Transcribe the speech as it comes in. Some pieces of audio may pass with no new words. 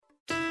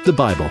The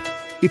Bible.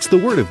 It's the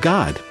Word of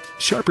God,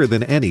 sharper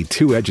than any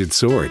two-edged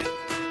sword.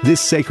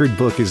 This sacred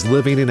book is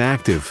living and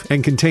active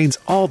and contains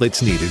all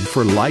that's needed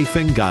for life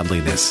and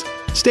godliness.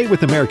 Stay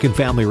with American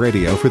Family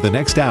Radio for the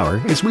next hour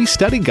as we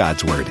study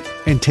God's Word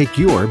and take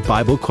your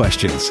Bible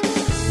questions.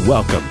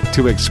 Welcome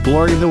to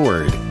Exploring the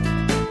Word.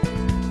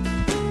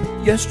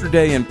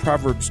 Yesterday in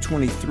Proverbs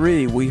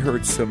 23, we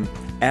heard some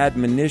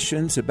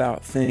admonitions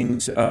about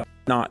things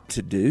not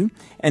to do.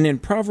 And in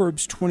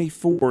Proverbs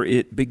 24,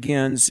 it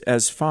begins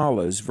as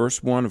follows.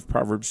 Verse 1 of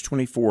Proverbs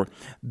 24,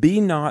 "Be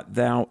not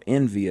thou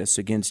envious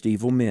against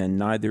evil men,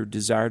 neither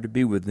desire to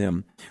be with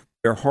them.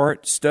 Their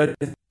heart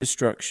studieth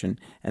destruction,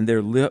 and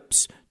their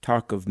lips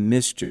talk of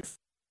mischief."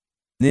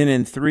 Then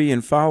in 3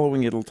 and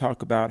following, it'll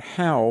talk about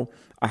how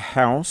a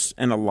house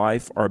and a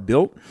life are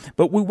built.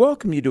 But we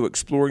welcome you to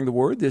Exploring the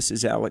Word. This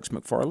is Alex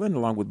McFarland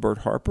along with Bert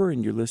Harper,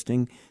 and you're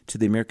listening to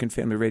the American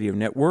Family Radio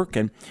Network.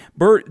 And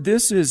Bert,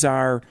 this is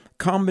our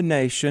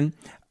combination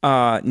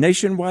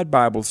nationwide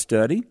Bible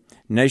study,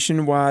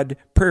 nationwide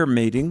prayer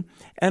meeting,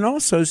 and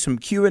also some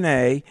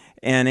Q&A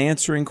and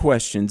answering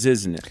questions,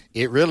 isn't it?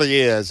 It really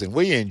is, and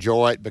we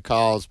enjoy it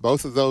because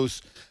both of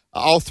those,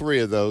 all three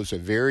of those are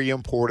very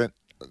important,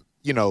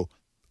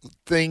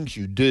 things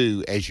you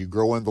do as you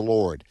grow in the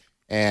Lord.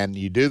 And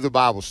you do the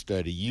Bible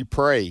study, you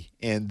pray,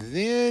 and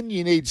then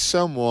you need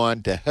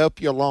someone to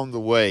help you along the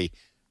way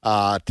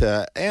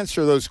to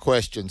answer those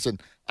questions.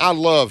 And I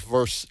love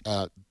verse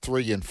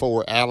 3 and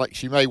 4,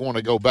 Alex. You may want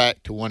to go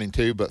back to 1 and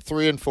 2, but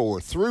 3 and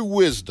 4. "Through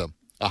wisdom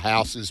a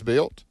house is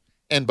built,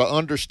 and by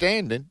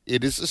understanding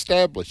it is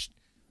established.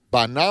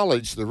 By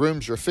knowledge the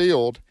rooms are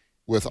filled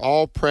with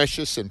all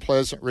precious and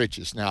pleasant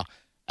riches." Now,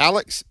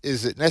 Alex,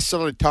 is it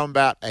necessarily talking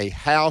about a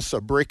house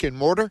of brick and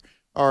mortar?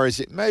 Or is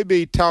it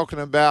maybe talking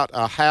about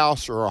a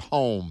house or a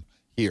home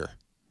here,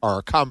 or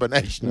a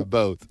combination of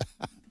both?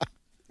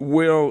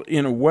 Well,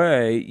 in a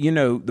way,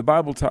 the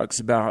Bible talks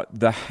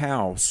about the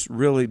house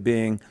really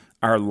being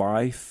our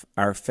life,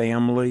 our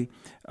family.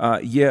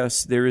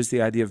 Yes, there is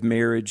the idea of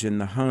marriage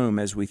and the home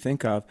as we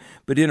think of,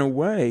 but in a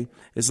way,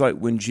 it's like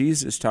when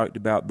Jesus talked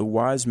about the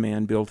wise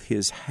man built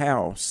his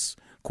house,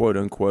 quote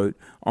unquote,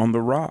 on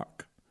the rock,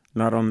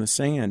 not on the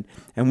sand.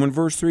 And when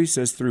verse 3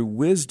 says, "Through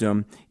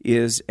wisdom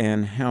is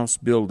an house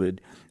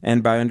builded,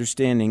 and by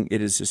understanding it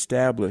is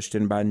established,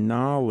 and by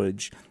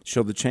knowledge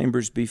shall the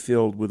chambers be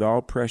filled with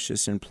all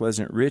precious and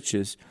pleasant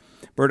riches."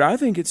 But I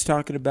think it's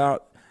talking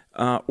about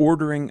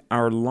ordering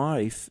our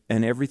life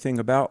and everything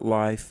about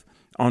life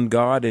on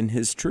God and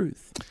His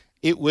truth.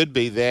 It would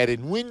be that,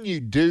 and when you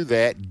do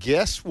that,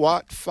 guess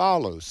what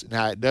follows?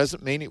 Now, it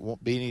doesn't mean it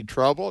won't be any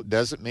trouble. It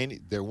doesn't mean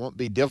there won't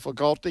be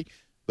difficulty.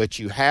 But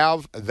you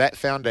have that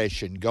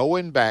foundation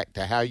going back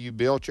to how you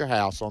built your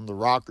house on the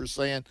rock or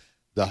sand.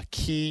 The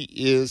key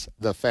is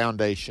the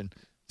foundation.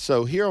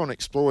 So here on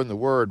Exploring the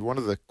Word, one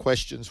of the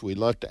questions we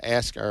love to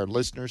ask our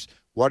listeners,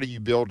 what are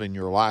you building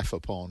your life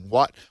upon?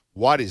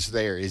 What is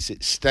there? Is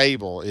it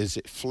stable? Is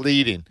it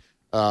fleeting?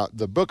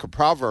 The book of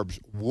Proverbs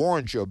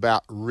warns you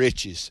about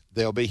riches.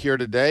 They'll be here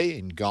today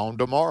and gone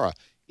tomorrow.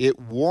 It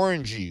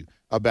warns you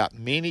about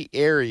many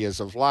areas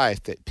of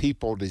life that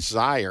people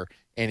desire,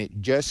 and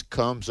it just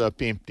comes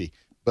up empty.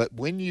 But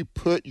when you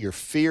put your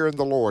fear in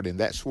the Lord, and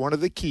that's one of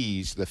the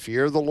keys, the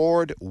fear of the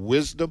Lord,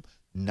 wisdom,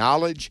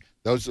 knowledge,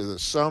 those are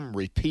some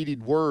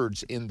repeated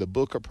words in the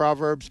book of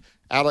Proverbs.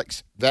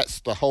 Alex, that's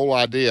the whole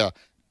idea.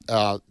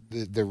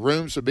 The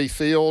rooms will be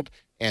filled,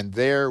 and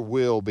there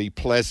will be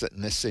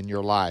pleasantness in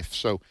your life.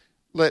 So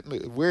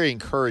we're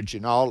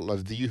encouraging all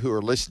of you who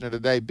are listening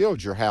today,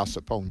 build your house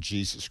upon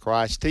Jesus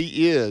Christ.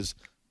 He is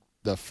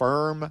the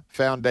firm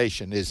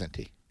foundation, isn't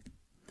He?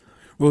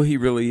 Well, He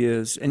really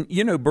is. And,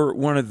 Bert,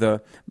 one of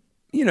the,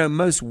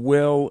 most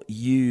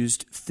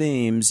well-used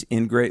themes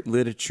in great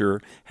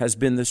literature has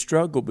been the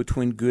struggle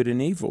between good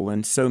and evil.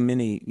 And so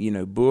many,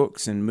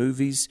 books and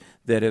movies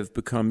that have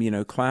become,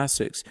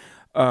 classics.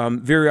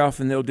 Very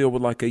often they'll deal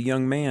with like a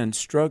young man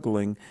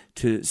struggling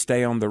to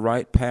stay on the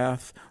right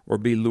path or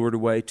be lured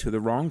away to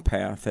the wrong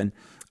path. And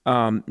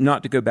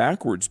not to go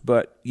backwards,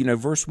 but,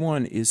 verse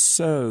 1 is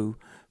so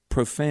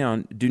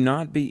profound. "Do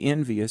not be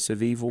envious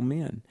of evil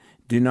men.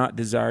 Do not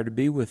desire to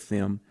be with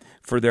them.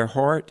 For their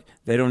heart,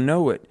 they don't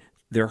know it.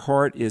 Their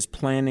heart is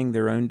planning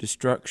their own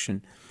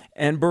destruction."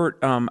 And Bert,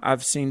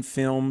 I've seen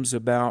films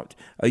about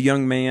a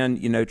young man,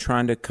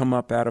 trying to come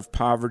up out of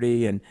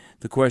poverty. And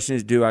the question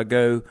is, do I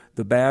go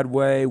the bad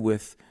way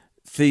with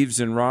thieves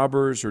and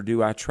robbers, or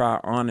do I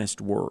try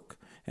honest work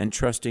and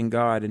trust in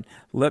God? And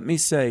let me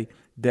say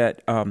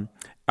that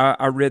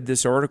I read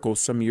this article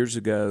some years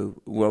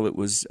ago. Well, it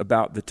was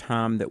about the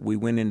time that we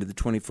went into the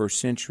 21st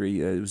century.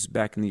 It was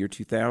back in the year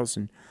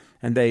 2000.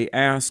 And they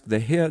asked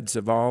the heads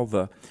of all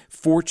the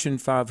Fortune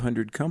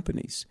 500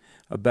 companies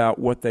about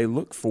what they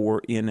look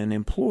for in an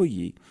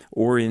employee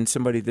or in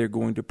somebody they're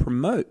going to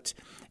promote.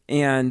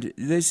 And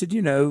they said,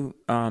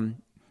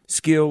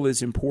 skill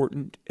is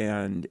important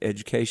and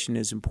education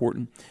is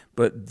important,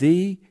 but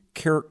the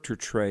character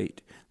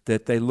trait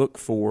that they look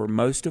for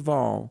most of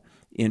all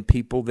in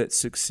people that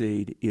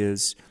succeed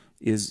is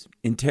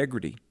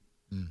integrity.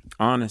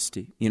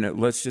 Honesty.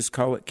 Let's just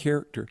call it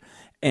character.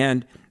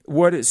 And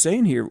what it's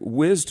saying here,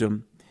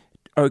 wisdom,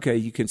 okay,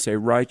 you can say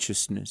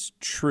righteousness,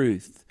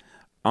 truth,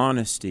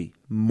 honesty,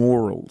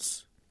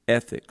 morals,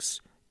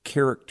 ethics,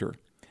 character.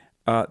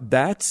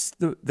 That's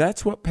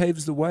what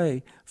paves the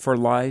way for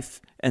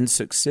life and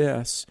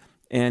success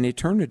and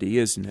eternity,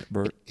 isn't it,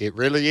 Bert? It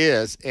really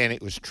is, and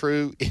it was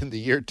true in the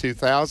year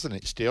 2000.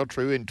 It's still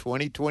true in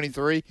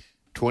 2023,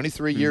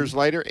 23 years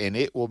later, and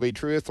it will be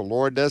true if the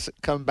Lord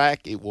doesn't come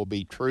back. It will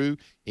be true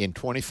in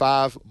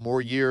 25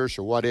 more years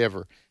or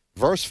whatever.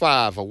 Verse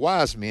 5, a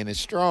wise man is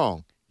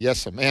strong.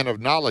 Yes, a man of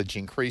knowledge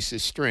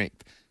increases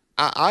strength.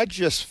 I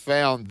just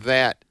found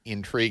that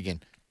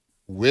intriguing.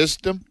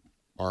 Wisdom,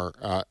 or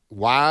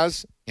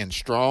wise and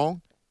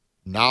strong,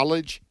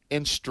 knowledge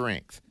and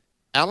strength.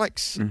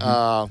 Alex,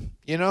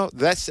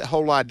 that's the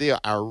whole idea.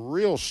 Our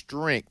real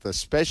strength,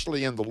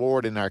 especially in the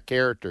Lord and our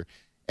character,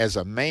 as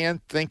a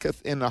man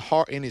thinketh in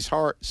his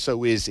heart,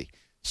 so is he.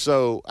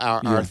 So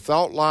our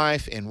thought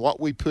life and what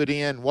we put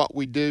in, what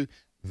we do,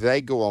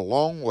 they go a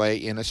long way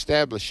in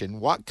establishing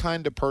what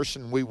kind of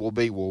person we will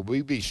be. Will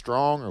we be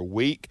strong or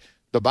weak?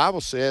 The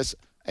Bible says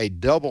a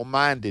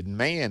double-minded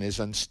man is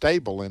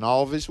unstable in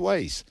all of his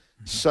ways.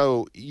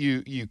 So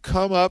you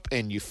come up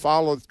and you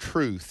follow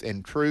truth,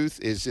 and truth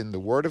is in the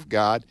Word of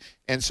God,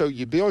 and so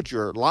you build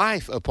your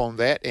life upon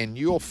that, and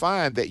you'll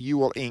find that you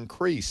will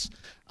increase.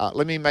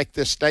 Let me make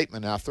this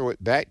statement, and I'll throw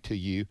it back to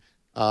you.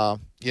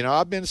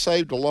 I've been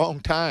saved a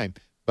long time,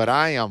 but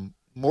I am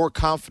more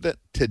confident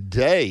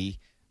today,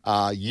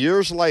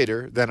 years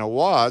later, than I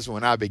was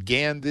when I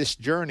began this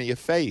journey of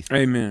faith.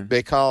 Amen.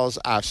 Because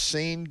I've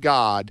seen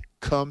God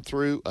come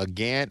through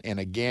again and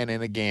again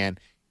and again,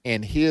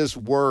 and His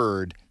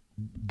Word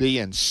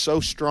being so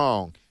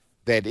strong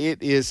that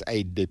it is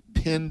a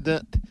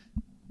dependent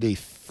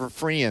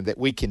friend that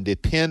we can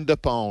depend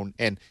upon,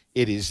 and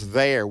it is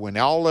there. When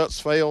all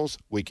else fails,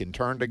 we can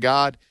turn to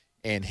God,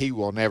 and He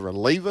will never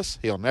leave us.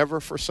 He'll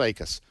never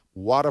forsake us.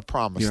 What a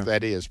promise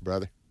that is,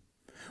 brother.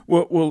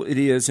 Well, it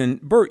is.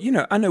 And Bert,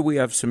 I know we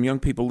have some young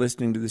people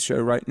listening to the show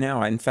right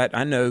now. In fact,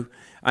 I know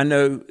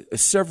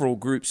several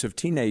groups of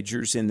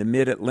teenagers in the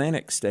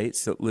mid-Atlantic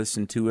states that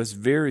listen to us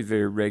very,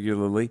 very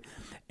regularly.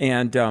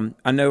 And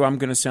I know I'm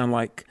going to sound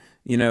like,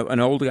 an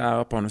old guy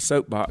up on a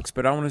soapbox,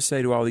 but I want to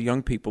say to all the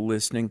young people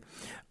listening,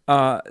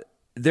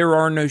 there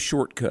are no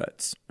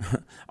shortcuts.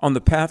 On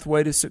the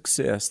pathway to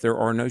success, there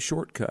are no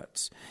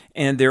shortcuts.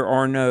 And there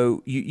are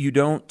you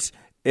don't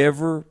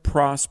ever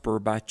prosper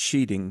by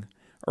cheating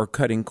or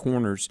cutting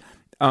corners.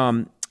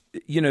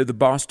 The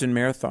Boston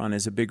Marathon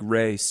is a big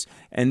race,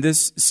 and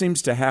this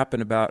seems to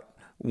happen about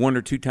 1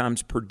 or 2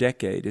 times per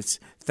decade. It's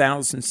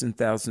thousands and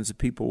thousands of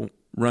people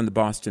run the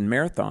Boston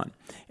Marathon.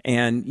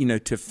 And,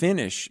 to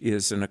finish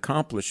is an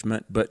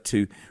accomplishment, but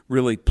to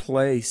really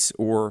place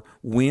or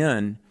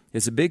win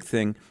is a big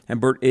thing. And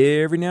Bert,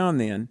 every now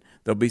and then,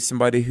 there'll be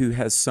somebody who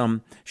has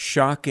some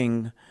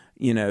shocking,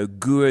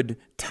 good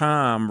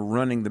time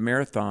running the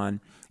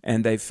marathon,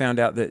 and they found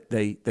out that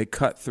they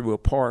cut through a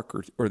park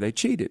or they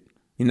cheated.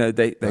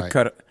 They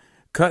right.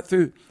 cut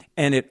through,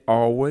 and it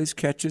always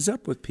catches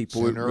up with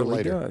people. Sooner it really or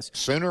later. does.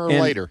 Sooner or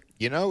later.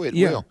 It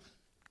will.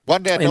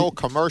 Wasn't that old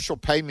commercial,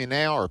 pay me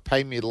now or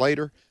pay me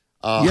later?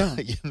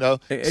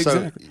 Exactly.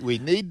 So we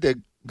need to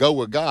go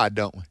with God,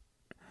 don't we?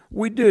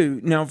 We do.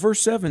 Now,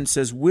 verse 7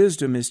 says,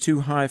 wisdom is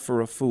too high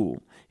for a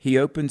fool. He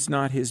opens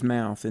not his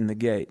mouth in the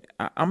gate.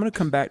 I'm going to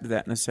come back to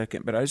that in a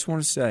second, but I just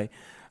want to say,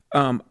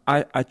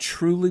 I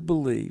truly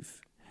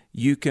believe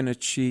you can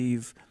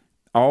achieve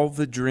all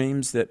the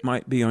dreams that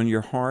might be on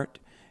your heart,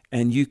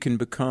 and you can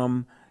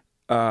become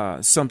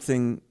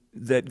something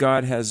that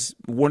God has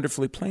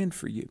wonderfully planned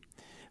for you.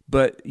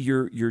 But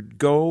your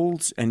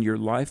goals and your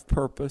life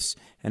purpose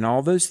and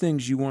all those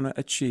things you want to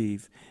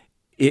achieve,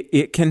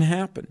 it can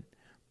happen.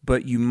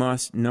 But you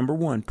must, number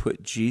one,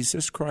 put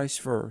Jesus Christ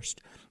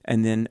first,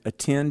 and then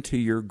attend to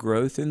your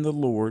growth in the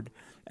Lord,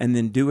 and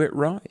then do it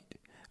right.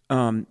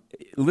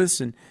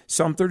 Listen,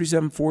 Psalm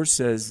 37:4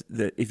 says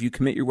that if you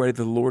commit your way to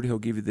the Lord, He'll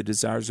give you the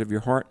desires of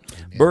your heart.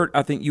 Amen. Bert,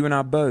 I think you and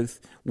I both,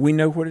 we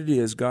know what it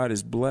is. God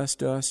has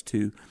blessed us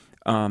to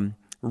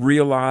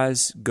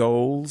realize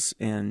goals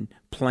and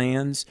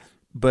plans,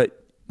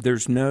 but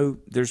there's no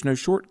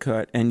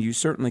shortcut, and you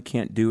certainly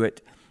can't do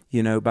it,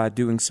 by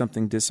doing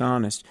something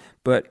dishonest.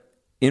 But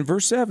in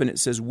verse 7, it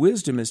says,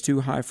 wisdom is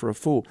too high for a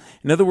fool.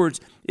 In other words,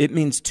 it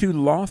means too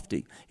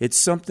lofty. It's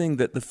something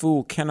that the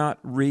fool cannot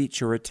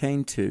reach or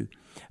attain to.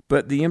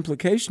 But the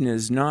implication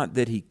is not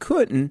that he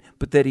couldn't,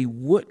 but that he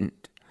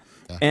wouldn't.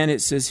 Yeah. And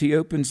it says he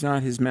opens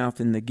not his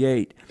mouth in the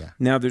gate. Yeah.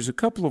 Now, there's a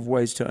couple of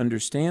ways to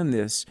understand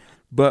this.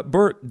 But,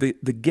 Bert, the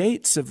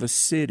gates of a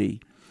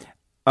city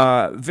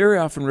very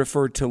often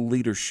refer to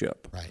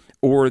leadership, right,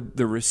 or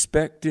the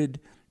respected,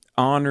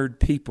 honored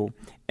people.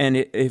 And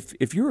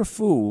if you're a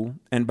fool,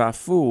 and by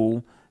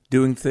fool,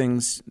 doing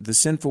things the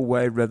sinful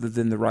way rather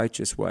than the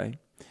righteous way,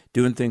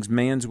 doing things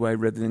man's way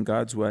rather than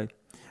God's way,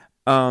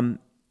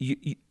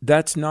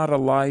 that's not a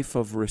life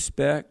of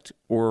respect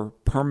or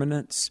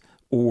permanence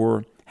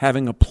or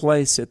having a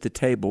place at the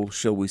table,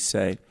 shall we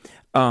say.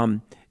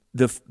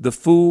 The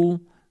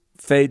fool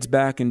fades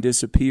back and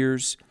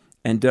disappears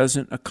and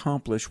doesn't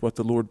accomplish what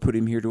the Lord put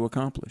him here to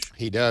accomplish.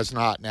 He does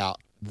not. Now,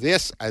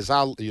 this,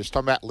 you was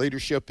talking about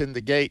leadership in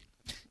the gate,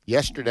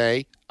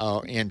 yesterday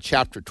in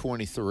chapter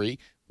 23,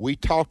 we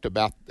talked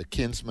about the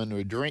kinsman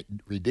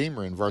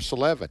redeemer in verse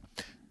 11.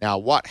 Now,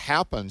 what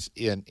happens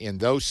in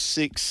those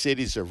 6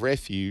 cities of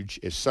refuge,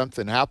 if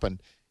something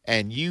happened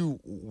and you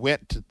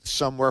went to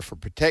somewhere for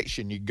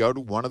protection, you go to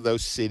one of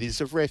those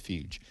cities of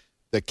refuge.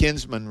 The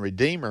kinsman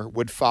redeemer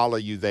would follow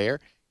you there,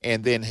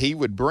 and then he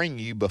would bring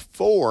you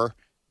before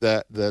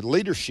the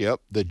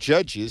leadership, the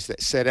judges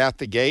that set out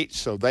the gate,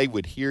 so they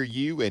would hear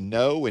you and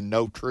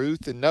know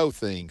truth and know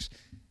things.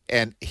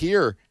 And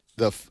here,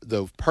 the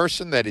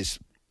person that is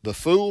the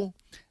fool,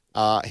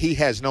 he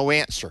has no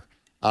answer.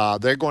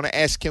 They're going to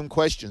ask him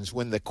questions.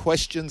 When the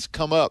questions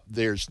come up,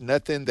 there's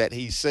nothing that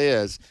he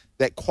says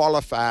that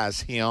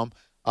qualifies him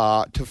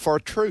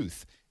for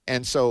truth.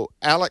 And so,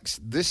 Alex,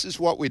 this is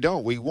what we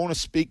don't. We want to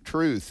speak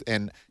truth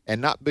and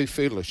not be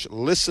foolish.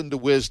 Listen to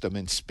wisdom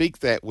and speak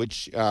that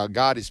which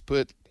God has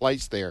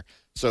placed there.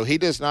 So he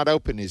does not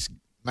open his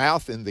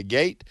mouth in the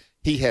gate.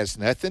 He has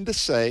nothing to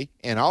say.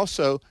 And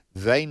also,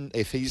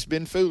 if he's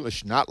been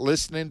foolish, not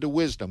listening to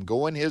wisdom,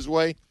 going his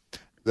way,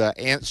 the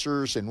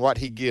answers and what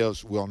he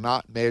gives will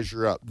not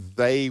measure up.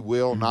 They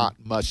will not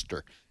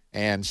muster.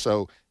 And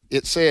so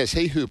it says,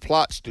 he who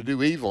plots to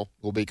do evil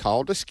will be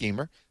called a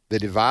schemer. The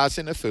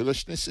devising of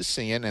foolishness is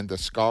sin, and the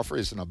scoffer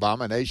is an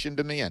abomination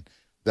to men.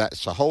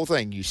 That's the whole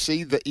thing. You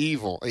see the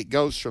evil. It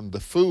goes from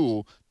the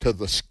fool to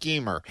the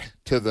schemer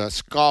to the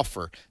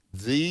scoffer.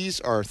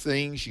 These are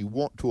things you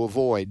want to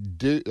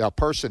avoid. A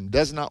person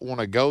does not want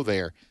to go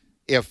there.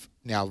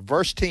 Now,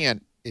 verse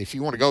 10, if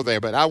you want to go there,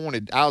 but I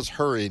was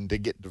hurrying to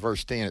get to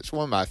verse 10. It's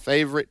one of my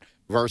favorite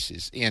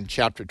verses in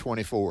chapter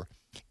 24.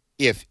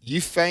 If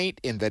you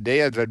faint in the day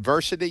of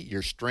adversity,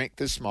 your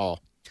strength is small.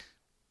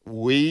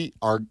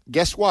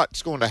 Guess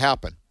what's going to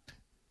happen?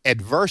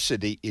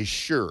 Adversity is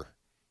sure.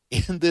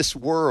 In this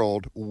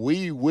world,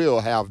 we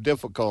will have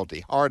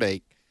difficulty,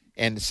 heartache.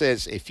 And it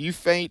says, if you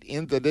faint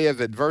in the day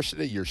of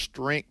adversity, your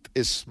strength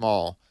is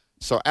small.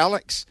 So,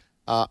 Alex,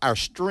 our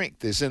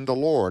strength is in the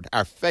Lord.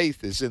 Our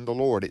faith is in the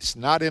Lord. It's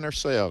not in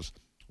ourselves.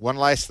 One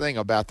last thing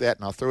about that,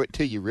 and I'll throw it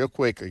to you real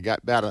quick. I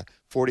got about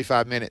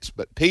 45 minutes.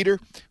 But Peter,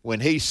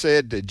 when he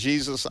said to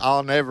Jesus,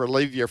 I'll never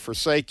leave you or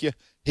forsake you,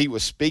 he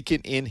was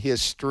speaking in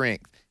his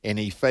strength, and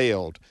he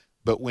failed.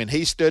 But when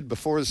he stood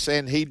before the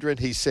Sanhedrin,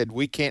 he said,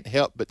 we can't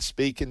help but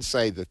speak and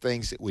say the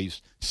things that we've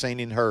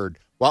seen and heard.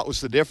 What was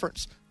the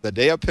difference? The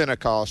day of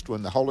Pentecost,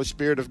 when the Holy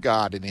Spirit of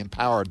God had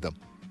empowered them.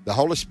 The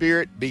Holy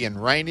Spirit being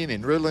reigning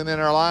and ruling in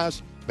our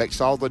lives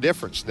makes all the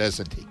difference,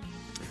 doesn't he?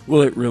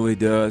 Well, it really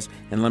does.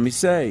 And let me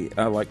say,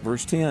 like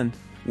verse 10,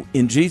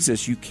 in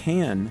Jesus you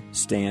can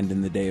stand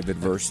in the day of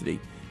adversity.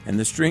 And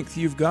the strength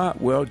you've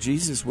got, well,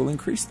 Jesus will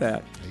increase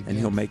that. Amen. And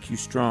he'll make you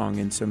strong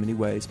in so many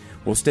ways.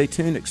 Well, stay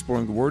tuned.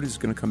 Exploring the Word is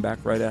going to come back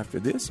right after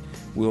this.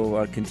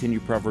 We'll continue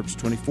Proverbs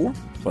 24,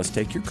 plus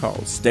take your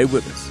calls. Stay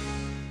with us.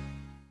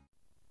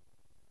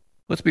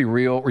 Let's be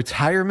real.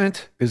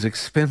 Retirement is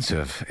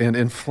expensive, and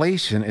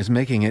inflation is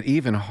making it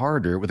even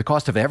harder with the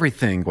cost of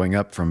everything going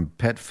up from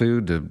pet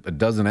food to a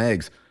dozen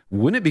eggs.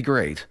 Wouldn't it be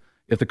great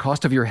if the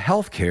cost of your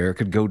health care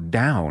could go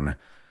down?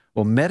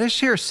 Well,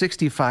 Medishare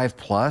 65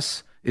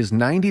 Plus is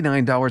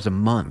 $99 a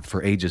month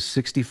for ages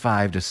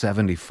 65 to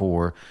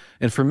 74.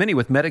 And for many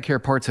with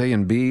Medicare Parts A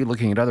and B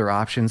looking at other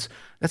options,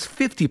 that's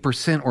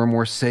 50% or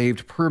more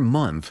saved per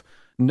month.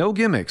 No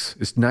gimmicks.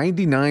 It's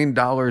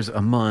 $99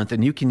 a month,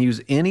 and you can use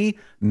any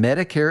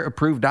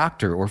Medicare-approved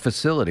doctor or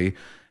facility,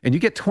 and you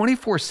get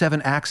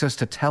 24/7 access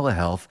to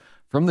telehealth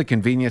from the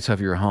convenience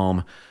of your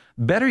home.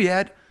 Better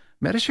yet,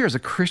 Medishare is a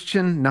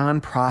Christian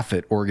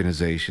nonprofit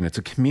organization. It's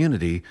a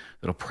community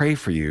that'll pray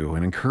for you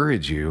and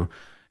encourage you.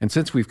 And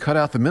since we've cut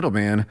out the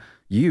middleman,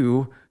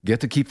 you get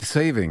to keep the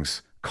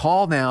savings.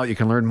 Call now. You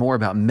can learn more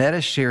about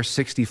Medishare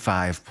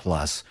 65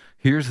 Plus.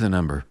 Here's the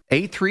number,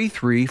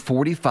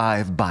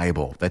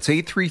 833-45-BIBLE. That's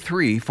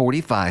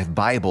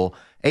 833-45-BIBLE,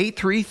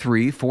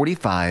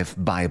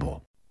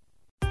 833-45-BIBLE.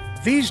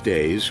 These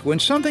days, when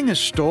something is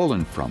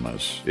stolen from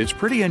us, it's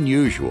pretty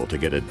unusual to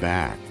get it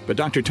back. But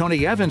Dr.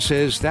 Tony Evans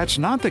says that's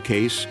not the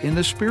case in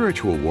the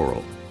spiritual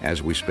world,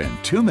 as we spend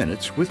 2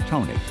 minutes with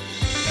Tony.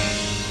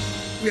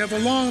 We have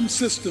alarm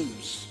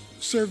systems,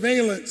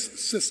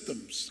 surveillance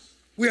systems.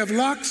 We have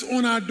locks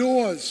on our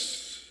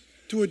doors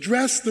to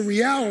address the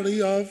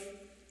reality of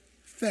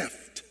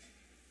theft.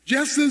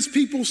 Just as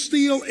people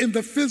steal in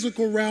the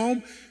physical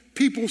realm,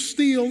 people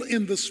steal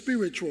in the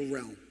spiritual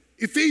realm.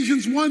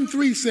 Ephesians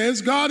 1:3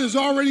 says, God has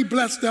already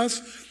blessed us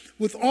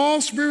with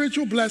all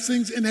spiritual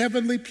blessings in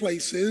heavenly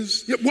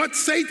places. Yet what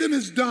Satan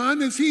has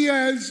done is he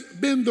has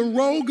been the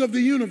rogue of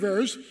the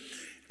universe,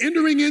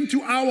 entering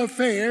into our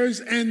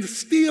affairs and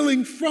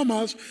stealing from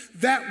us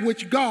that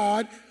which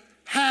God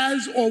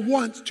has or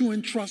wants to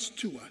entrust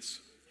to us.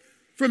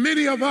 For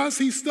many of us,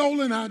 he's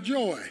stolen our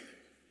joy,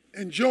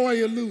 and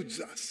joy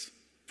eludes us.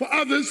 For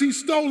others, he's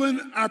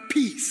stolen our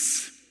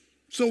peace,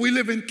 so we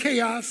live in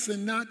chaos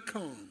and not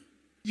calm.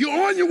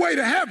 You're on your way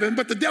to heaven,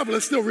 but the devil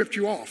has still ripped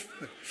you off.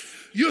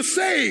 You're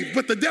saved,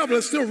 but the devil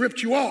has still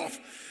ripped you off.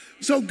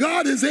 So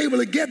God is able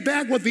to get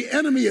back what the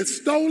enemy has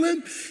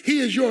stolen.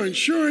 He is your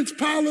insurance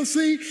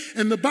policy.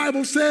 And the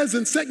Bible says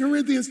in 2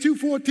 Corinthians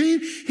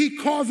 2:14, he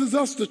causes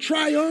us to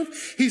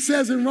triumph. He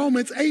says in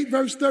Romans 8,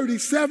 verse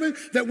 37,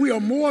 that we are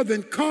more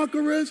than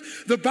conquerors.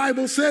 The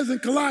Bible says in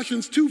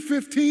Colossians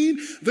 2:15,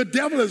 the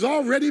devil has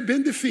already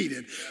been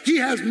defeated. He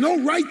has no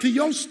right to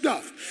your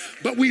stuff,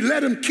 but we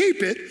let him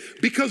keep it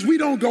because we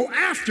don't go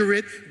after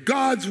it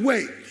God's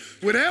way.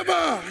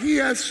 Whatever he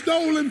has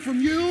stolen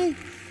from you,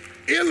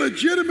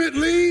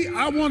 illegitimately,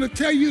 I want to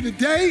tell you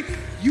today,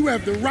 you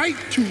have the right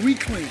to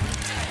reclaim.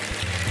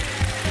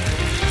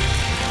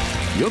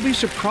 You'll be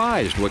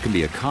surprised what can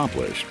be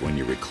accomplished when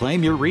you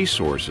reclaim your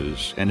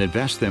resources and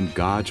invest them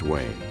God's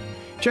way.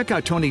 Check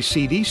out Tony's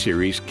CD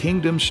series,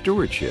 Kingdom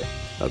Stewardship,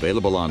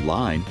 available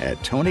online at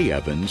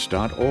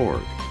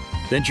tonyevans.org.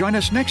 Then join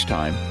us next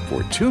time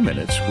for 2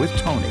 Minutes with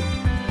Tony.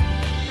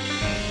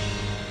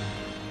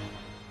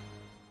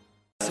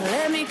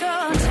 Let me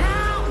go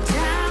down,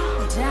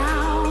 down,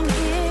 down in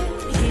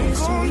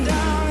history.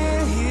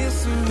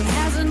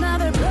 As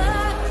another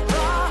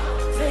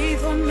blood-bought,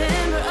 faithful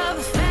member of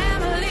the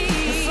family.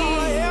 That's all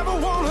I ever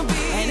want to be.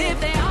 And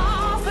if they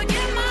all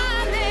forget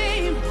my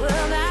name,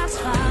 well, that's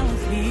fine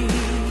with me.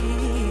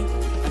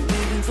 I'm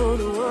living for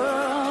the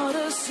world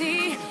to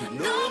see.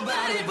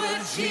 Nobody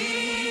but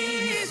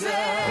Jesus.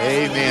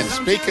 Amen.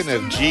 Speaking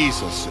of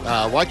Jesus,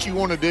 what you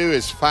want to do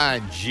is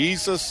find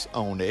Jesus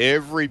on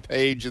every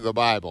page of the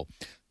Bible.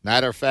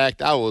 Matter of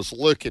fact, I was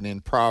looking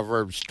in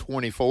Proverbs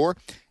 24.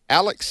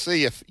 Alex,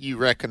 see if you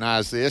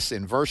recognize this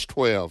in verse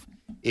 12.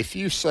 If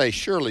you say,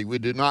 surely we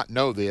do not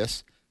know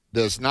this,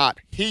 does not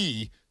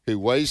he who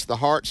weighs the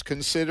hearts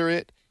consider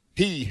it?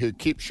 He who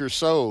keeps your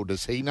soul,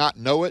 does he not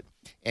know it?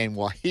 And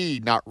will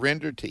he not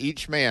render to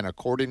each man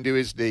according to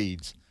his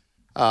deeds?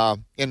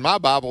 In my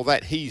Bible,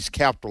 that he's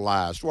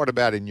capitalized. What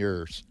about in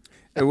yours?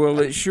 Well,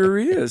 it sure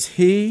is.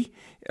 He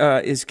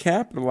is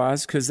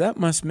capitalized because that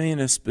must mean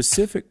a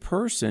specific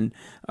person,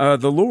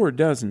 the Lord,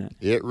 doesn't it?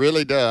 It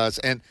really does.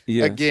 And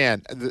Yes.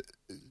 again, the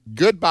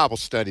good Bible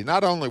study,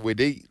 not only would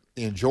he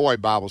enjoy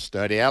Bible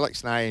study,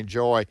 Alex and I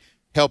enjoy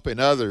helping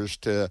others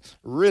to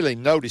really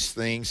notice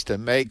things to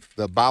make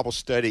the Bible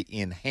study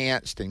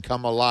enhanced and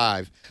come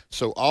alive.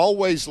 So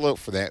always look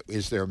for that.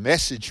 Is there a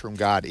message from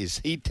God?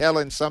 Is he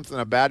telling something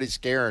about his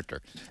character?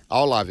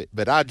 All of it.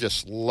 But I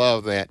just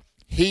love that.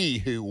 He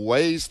who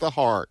weighs the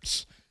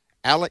hearts.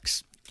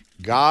 Alex,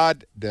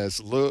 God does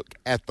look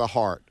at the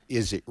heart.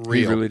 Is it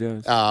real? He really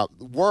does.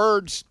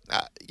 Words,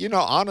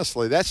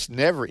 honestly, that's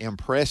never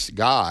impressed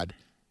God.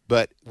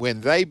 But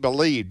when they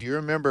believed, do you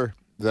remember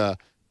the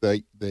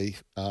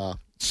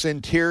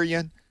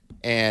centurion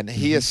and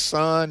his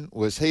son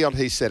was healed?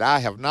 He said, I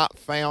have not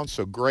found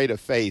so great a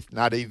faith,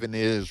 not even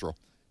in Israel.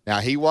 Now,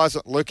 he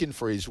wasn't looking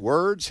for his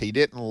words. He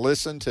didn't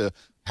listen to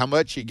how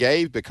much he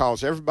gave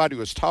because everybody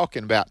was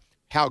talking about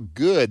how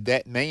good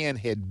that man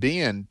had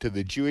been to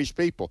the Jewish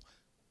people.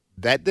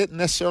 That didn't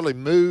necessarily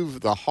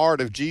move the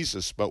heart of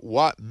Jesus, but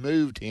what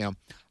moved him,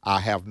 I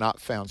have not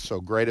found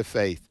so great a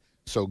faith.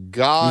 So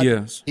God,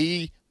 Yes.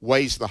 he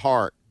weighs the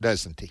heart,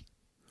 doesn't he?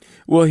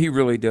 Well, he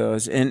really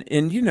does.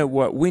 And you know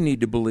what? We need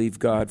to believe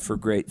God for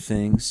great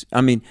things.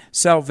 I mean,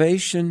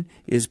 salvation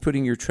is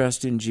putting your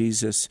trust in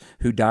Jesus,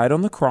 who died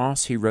on the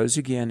cross. He rose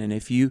again. And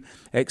if you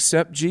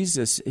accept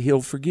Jesus,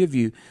 he'll forgive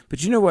you.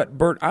 But you know what,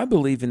 Bert? I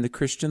believe in the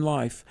Christian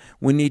life,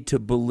 we need to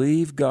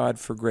believe God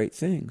for great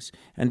things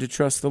and to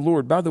trust the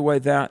Lord. By the way,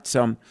 that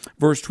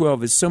verse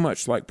 12 is so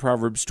much like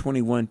Proverbs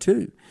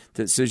 21:2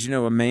 that says,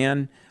 a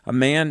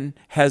man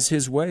has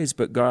his ways,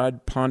 but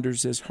God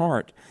ponders his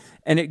heart.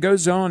 And it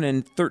goes on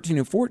in 13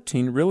 and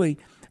 14 really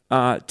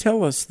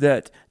tell us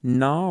that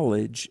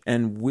knowledge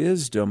and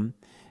wisdom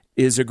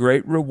is a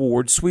great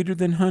reward, sweeter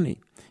than honey.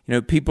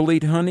 People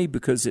eat honey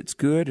because it's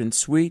good and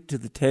sweet to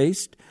the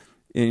taste.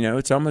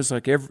 It's almost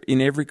like in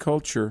every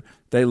culture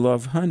they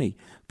love honey.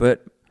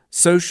 But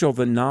so shall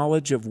the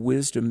knowledge of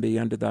wisdom be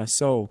unto thy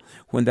soul.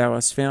 When thou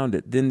hast found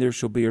it, then there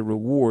shall be a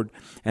reward,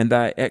 and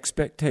thy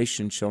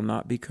expectation shall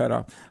not be cut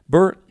off.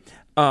 Bert,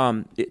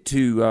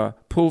 to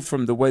pull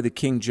from the way the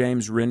King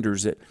James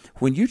renders it,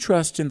 when you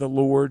trust in the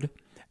Lord,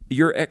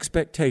 your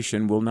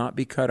expectation will not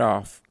be cut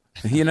off.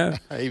 Amen.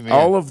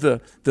 All of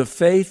the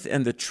faith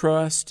and the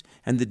trust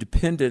and the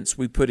dependence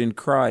we put in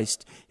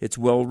Christ, it's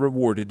well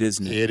rewarded,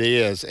 isn't it? It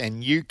is,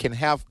 and you can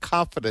have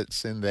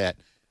confidence in that.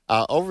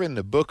 Over in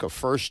the book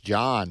of 1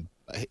 John,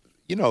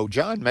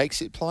 John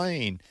makes it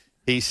plain.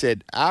 He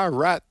said, I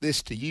write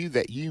this to you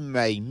that you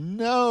may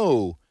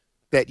know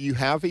that you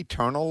have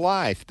eternal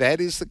life.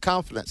 That is the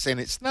confidence. And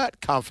it's not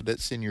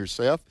confidence in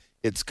yourself.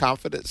 It's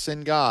confidence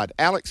in God.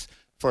 Alex,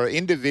 for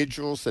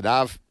individuals that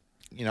I've,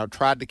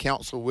 tried to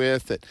counsel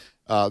with, that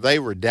they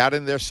were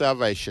doubting their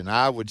salvation,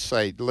 I would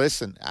say,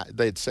 listen,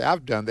 they'd say,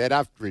 I've done that.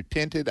 I've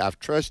repented. I've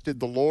trusted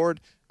the Lord.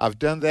 I've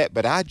done that.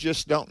 But I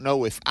just don't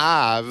know if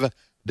I've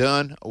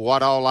done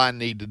what all I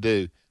need to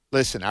do.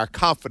 Listen, our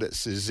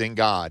confidence is in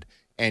God.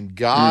 And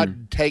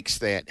God takes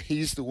that.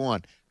 He's the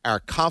one. Our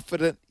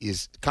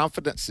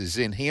confidence is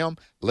in Him.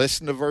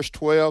 Listen to verse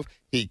 12.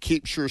 He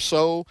keeps your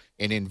soul.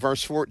 And in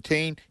verse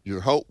 14,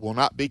 your hope will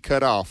not be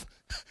cut off.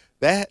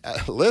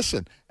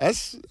 Listen,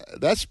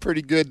 that's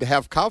pretty good to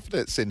have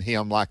confidence in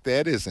Him like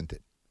that, isn't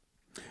it?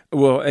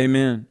 Well,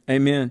 amen.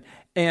 Amen.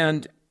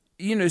 And,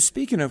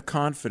 speaking of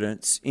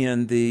confidence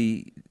in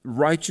the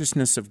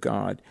righteousness of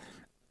God,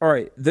 all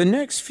right, the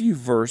next few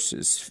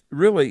verses,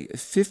 really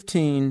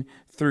 15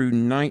 through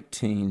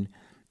 19,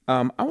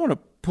 I want to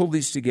pull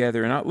these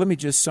together, and let me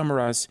just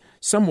summarize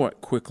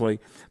somewhat quickly.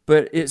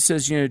 But it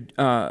says,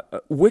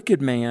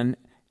 wicked man,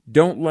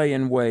 don't lay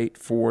in wait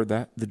for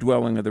the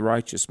dwelling of the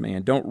righteous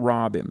man. Don't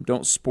rob him.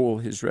 Don't spoil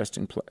his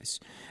resting place.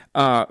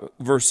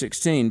 Verse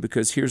 16,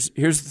 because here's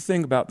the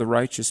thing about the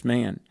righteous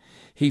man.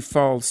 He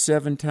falls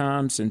 7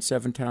 times and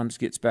 7 times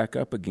gets back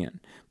up again.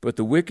 But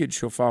the wicked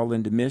shall fall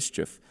into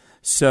mischief.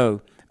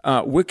 So,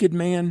 wicked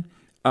man,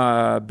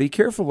 be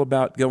careful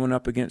about going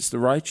up against the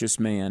righteous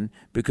man,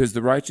 because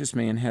the righteous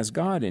man has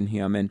God in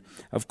him. And,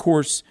 of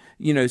course,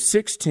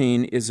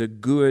 16 is a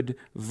good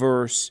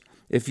verse.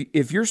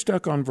 If you're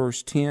stuck on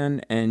verse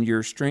 10 and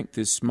your strength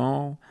is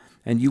small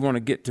and you want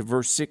to get to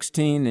verse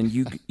 16 and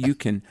you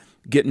can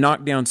get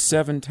knocked down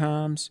 7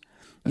 times,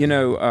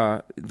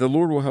 the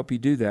Lord will help you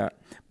do that.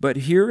 But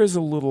here is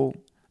a little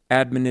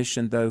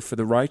admonition, though, for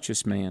the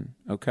righteous man.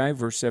 Okay,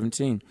 verse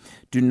 17.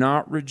 Do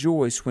not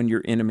rejoice when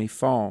your enemy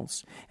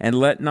falls, and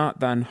let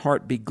not thine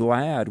heart be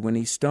glad when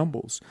he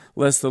stumbles,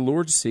 lest the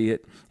Lord see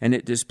it, and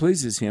it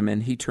displeases him,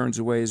 and he turns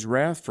away his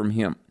wrath from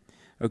him.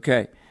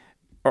 Okay,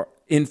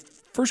 in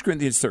 1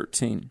 Corinthians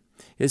 13,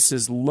 it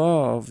says,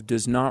 love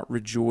does not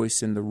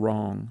rejoice in the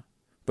wrong,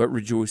 but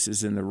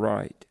rejoices in the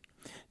right.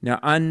 Now,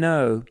 I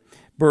know,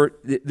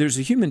 Bert, there's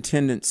a human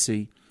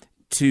tendency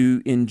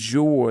to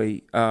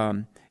enjoy,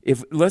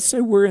 if let's say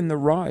we're in the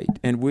right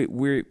and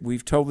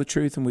we've told the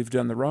truth and we've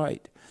done the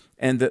right,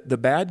 and the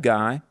bad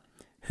guy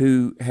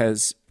who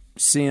has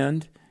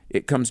sinned,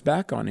 it comes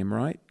back on him,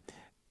 right?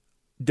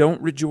 Don't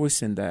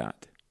rejoice in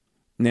that.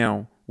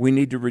 Now, we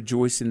need to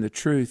rejoice in the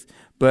truth,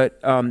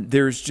 but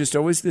there's just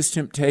always this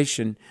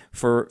temptation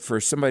for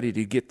somebody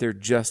to get their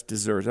just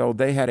desserts. Oh,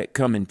 they had it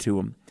coming to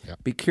them.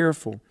 Yep. Be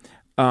careful.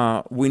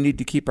 We need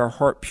to keep our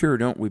heart pure,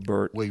 don't we,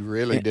 Bert? We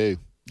really do.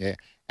 Yeah.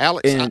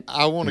 Alex,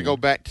 I want to go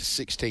back to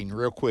 16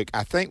 real quick.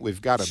 I think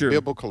we've got a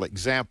biblical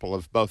example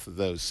of both of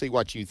those. See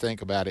what you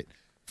think about it.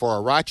 For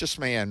a righteous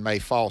man may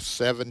fall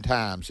 7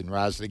 times and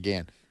rise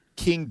again.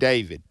 King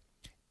David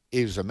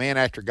is a man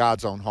after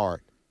God's own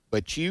heart.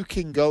 But you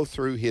can go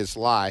through his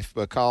life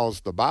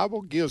because the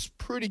Bible gives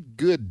pretty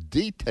good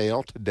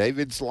detail to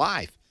David's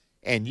life.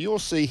 And you'll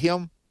see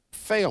him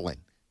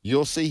failing.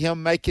 You'll see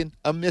him making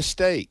a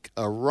mistake,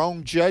 a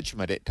wrong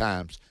judgment at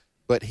times.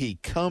 But he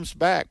comes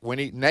back. When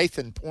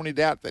Nathan pointed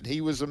out that he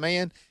was a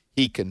man,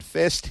 he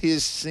confessed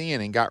his sin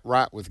and got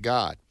right with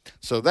God.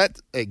 So that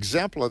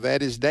example of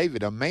that is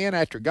David, a man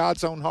after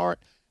God's own heart.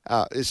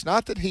 It's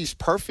not that he's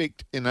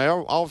perfect in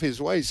all of his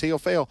ways. He'll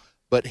fail,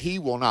 but he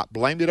will not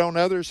blame it on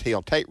others.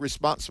 He'll take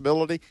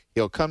responsibility.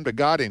 He'll come to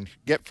God and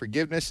get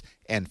forgiveness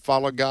and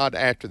follow God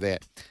after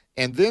that.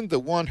 And then the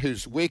one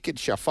who's wicked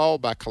shall fall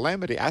by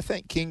calamity. I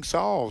think King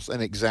Saul's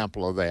an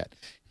example of that.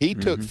 He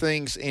took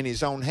things in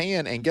his own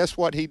hand, and guess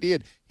what he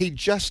did? He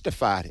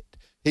justified it.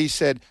 He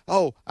said,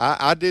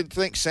 I didn't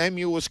think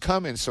Samuel was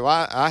coming, so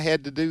I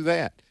had to do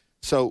that.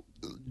 So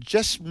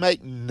just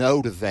make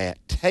note of that.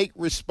 Take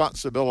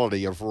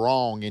responsibility of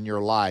wrong in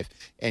your life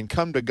and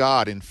come to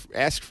God and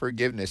ask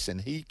forgiveness,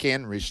 and He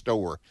can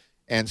restore.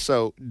 And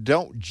so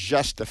don't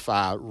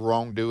justify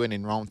wrongdoing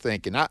and wrong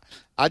thinking.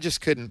 I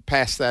just couldn't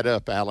pass that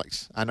up,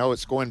 Alex. I know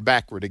it's going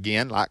backward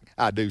again like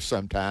I do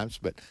sometimes,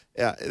 but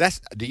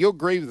do you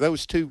agree with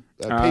those two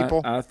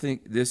people? I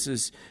think this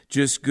is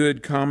just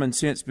good common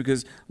sense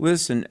because,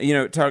 listen,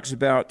 it talks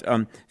about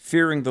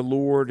fearing the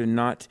Lord and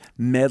not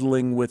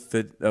meddling with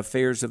the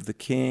affairs of the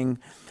king.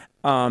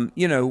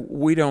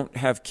 We don't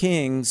have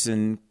kings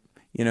and,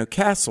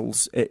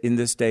 castles in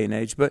this day and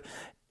age, but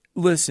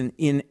listen,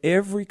 in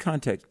every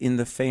context, in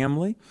the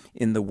family,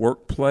 in the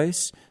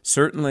workplace,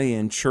 certainly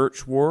in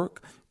church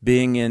work,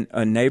 being in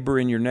a neighbor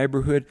in your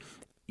neighborhood,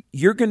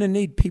 you're going to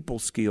need people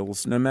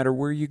skills no matter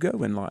where you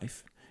go in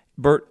life.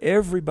 Bert,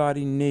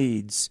 everybody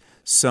needs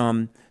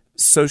some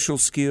social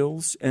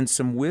skills and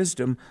some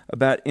wisdom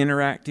about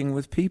interacting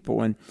with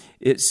people. And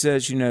it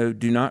says,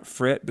 do not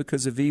fret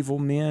because of evil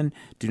men.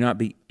 Do not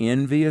be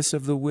envious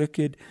of the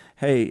wicked.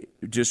 Hey,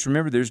 just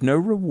remember, there's no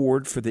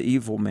reward for the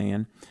evil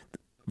man.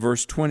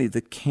 Verse 20,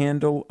 the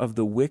candle of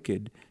the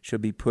wicked shall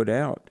be put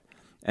out.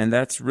 And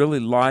that's really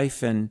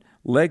life and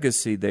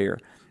legacy there.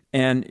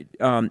 And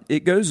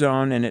it goes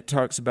on and it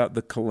talks about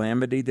the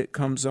calamity that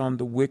comes on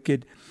the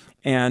wicked.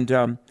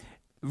 And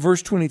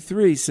verse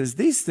 23 says,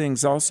 these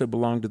things also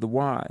belong to the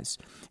wise.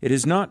 It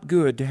is not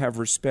good to have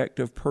respect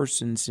of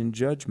persons in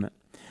judgment.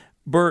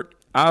 Bert,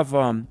 I've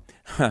been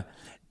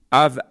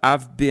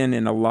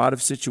in a lot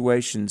of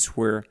situations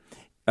where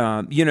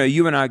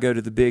you and I go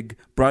to the big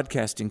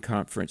broadcasting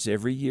conference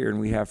every year, and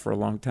we have for a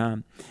long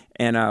time.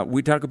 And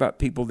we talk about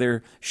people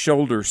there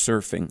shoulder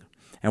surfing.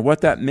 And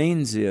what that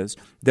means is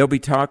they'll be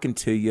talking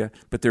to you,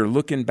 but they're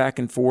looking back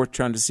and forth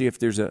trying to see if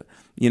there's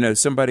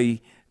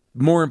somebody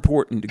more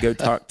important to go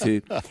talk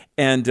to.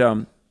 And,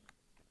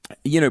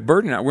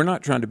 Bert and I, we're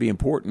not trying to be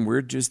important.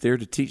 We're just there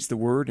to teach the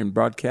word and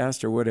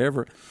broadcast or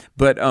whatever.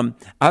 But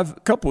a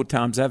couple of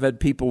times I've had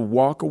people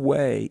walk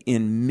away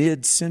in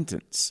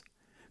mid-sentence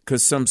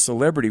because some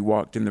celebrity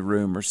walked in the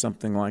room or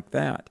something like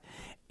that.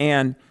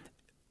 And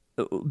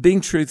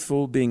being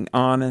truthful, being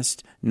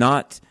honest,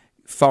 not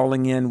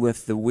falling in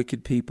with the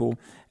wicked people,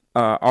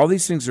 all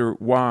these things are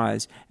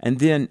wise. And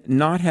then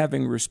not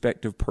having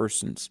respect of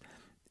persons.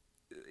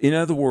 In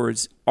other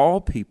words,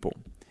 all people,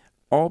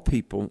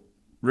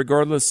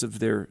 regardless of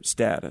their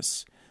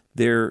status,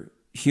 they're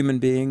human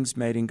beings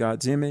made in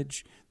God's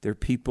image. They're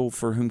people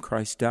for whom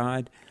Christ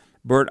died.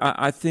 Bert,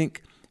 I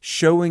think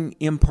showing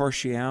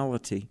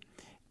impartiality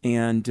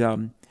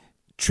and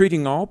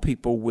treating all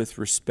people with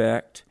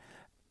respect,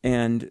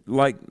 and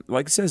like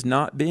it says,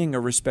 not being a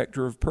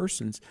respecter of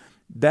persons,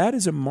 that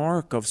is a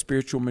mark of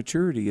spiritual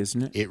maturity,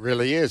 isn't it? It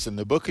really is. And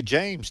the book of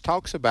James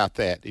talks about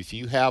that. If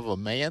you have a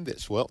man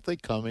that's wealthy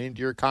coming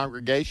into your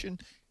congregation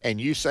and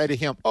you say to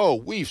him, oh,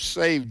 we've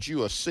saved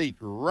you a seat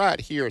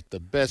right here at the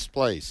best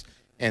place.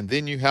 And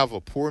then you have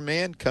a poor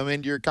man come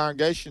into your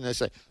congregation and they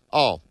say,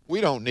 oh, we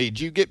don't need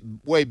you. Get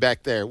way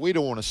back there. We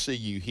don't want to see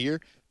you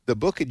here. The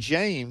book of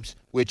James,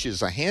 which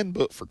is a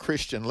handbook for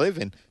Christian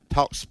living,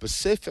 talks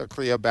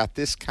specifically about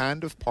this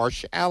kind of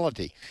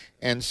partiality.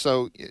 And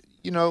so,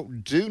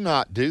 do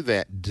not do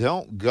that.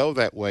 Don't go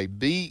that way.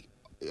 Be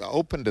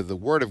open to the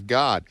word of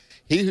God.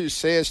 He who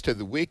says to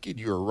the wicked,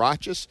 you are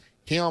righteous,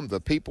 him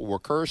the people will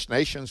curse,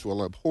 nations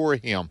will abhor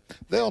him.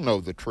 They'll know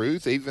the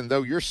truth, even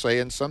though you're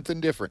saying something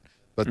different.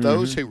 But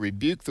those who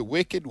rebuke the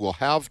wicked will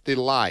have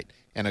delight,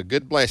 and a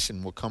good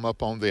blessing will come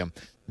upon them.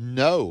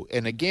 No,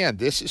 and again,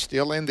 this is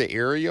still in the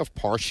area of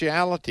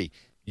partiality.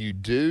 You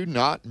do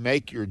not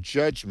make your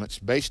judgments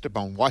based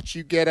upon what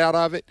you get out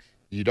of it.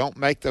 You don't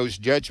make those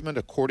judgments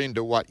according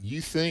to what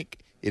you think.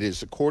 It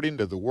is according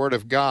to the Word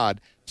of God.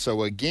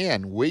 So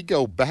again, we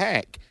go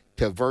back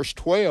to verse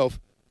 12,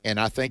 and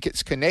I think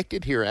it's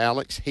connected here,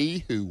 Alex.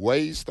 He who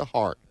weighs the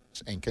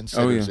hearts and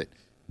considers it.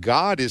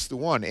 God is the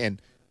one,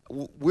 and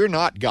we're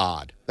not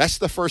God. That's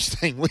the first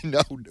thing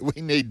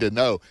we need to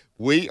know.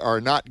 We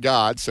are not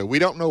God, so we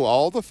don't know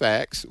all the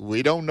facts.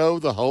 We don't know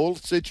the whole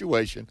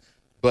situation.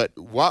 But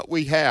what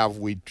we have,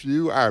 we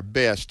do our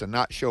best to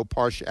not show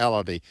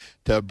partiality,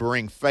 to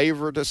bring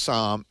favor to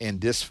some and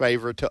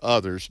disfavor to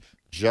others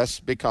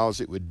just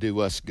because it would do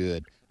us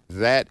good.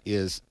 That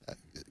is,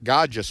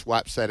 God just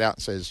wipes that out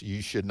and says,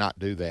 you should not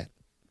do that.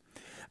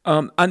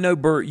 I know,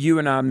 Bert, you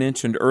and I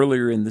mentioned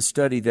earlier in the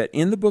study that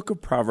in the book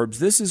of Proverbs,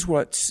 this is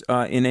what's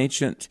in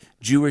ancient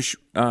Jewish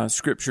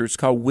scripture, it's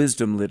called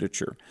wisdom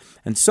literature.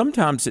 And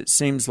sometimes it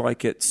seems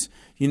like it's,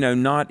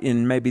 not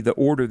in maybe the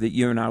order that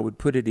you and I would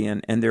put it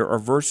in. And there are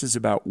verses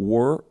about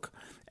work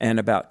and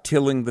about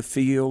tilling the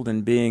field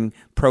and being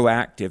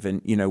proactive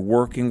and,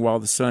 working while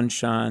the sun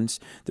shines.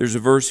 There's a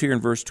verse here in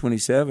verse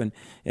 27,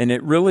 and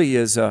it really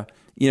is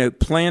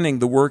planning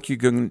the work you're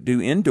going to do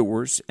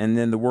indoors and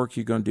then the work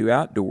you're going to do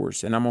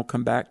outdoors. And I'm going to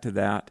come back to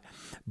that.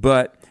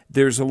 But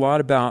there's a lot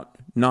about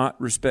not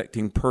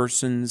respecting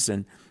persons.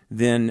 And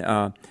then,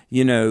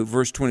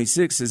 verse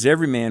 26 says,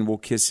 every man will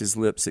kiss his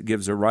lips that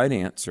gives a right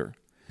answer.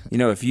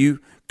 If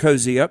you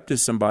cozy up to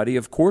somebody,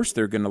 of course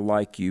they're going to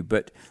like you,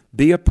 but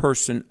be a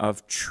person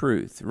of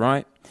truth,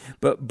 right?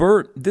 But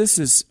Bert,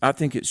 I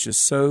think it's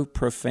just so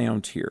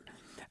profound here.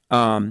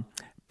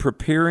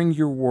 Preparing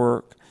your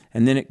work.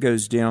 And then it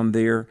goes down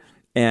there,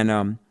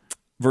 and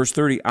verse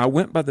 30, I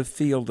went by the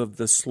field of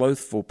the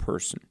slothful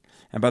person,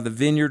 and by the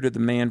vineyard of the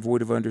man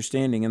void of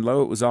understanding, and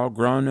lo, it was all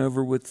grown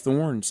over with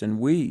thorns and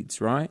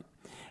weeds, right?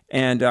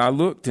 And I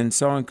looked and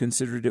saw and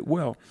considered it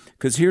well,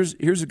 because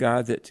here's a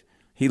guy that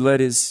he let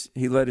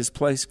his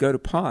place go to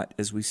pot,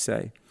 as we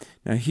say.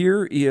 Now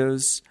here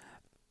is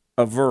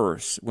a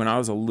verse. When I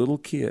was a little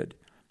kid,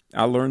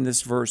 I learned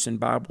this verse in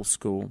Bible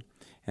school,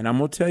 and I'm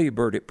going to tell you,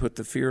 Bert, it put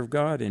the fear of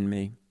God in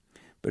me.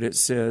 But it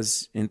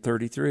says in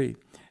 33,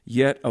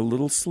 yet a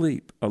little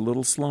sleep, a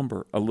little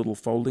slumber, a little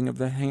folding of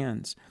the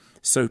hands.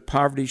 So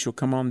poverty shall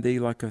come on thee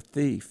like a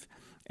thief,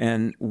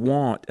 and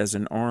want as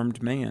an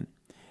armed man.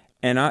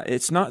 And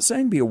it's not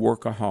saying be a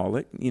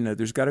workaholic.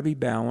 There's got to be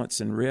balance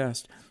and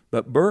rest.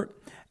 But Bert,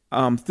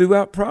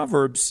 throughout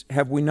Proverbs,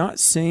 have we not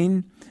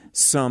seen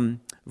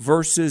some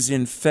verses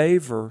in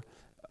favor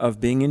of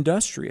being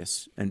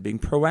industrious and being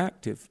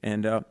proactive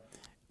and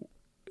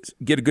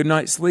get a good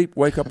night's sleep,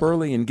 wake up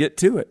early, and get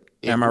to it?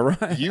 Am I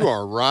right? You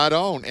are right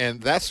on,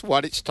 and that's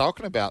what it's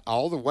talking about,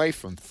 all the way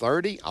from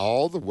 30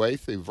 all the way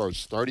through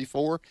verse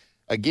 34.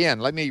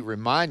 Again, let me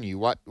remind you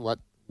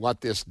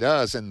what this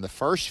does. In the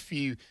first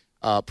few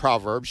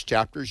Proverbs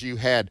chapters, you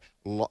had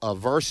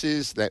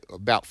verses, that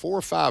about 4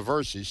 or 5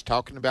 verses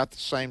talking about the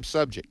same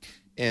subject.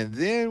 And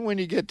then when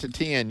you get to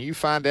 10, you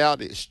find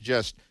out it's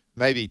just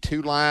maybe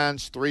 2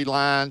 lines, 3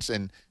 lines,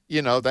 and,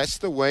 that's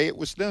the way it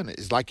was done.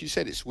 It's like you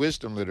said, it's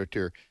wisdom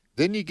literature.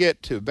 Then you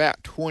get to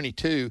about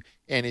 22,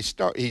 and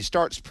he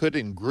starts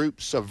putting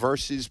groups of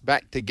verses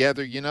back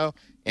together,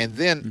 and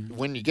then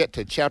when you get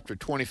to chapter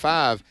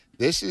 25,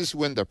 this is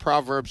when the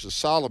Proverbs of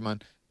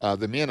Solomon,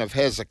 the men of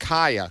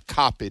Hezekiah,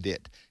 copied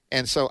it.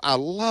 And so I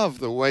love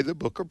the way the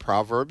book of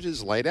Proverbs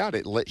is laid out.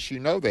 It lets you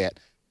know that.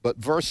 But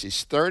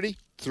verses 30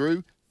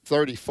 through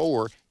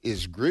 34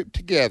 is grouped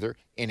together,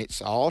 and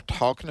it's all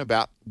talking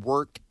about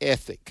work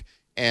ethic.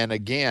 And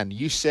again,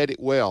 you said it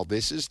well.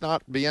 This is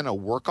not being a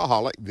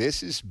workaholic.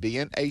 This is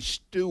being a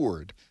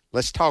steward.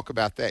 Let's talk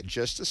about that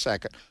just a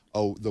second.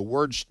 Oh, the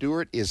word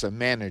steward is a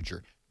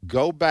manager.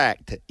 Go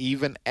back to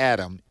even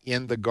Adam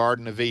in the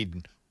Garden of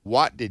Eden.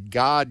 What did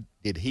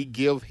he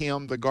give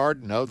him the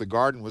garden? No, the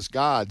garden was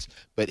God's,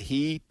 but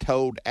he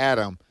told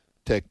Adam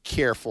to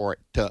care for it.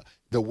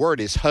 The word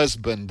is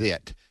husband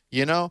it,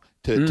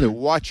 to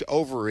watch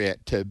over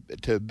it,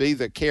 to be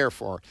the care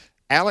for.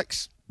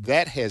 Alex,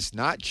 that has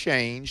not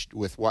changed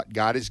with what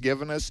God has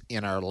given us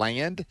in our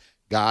land.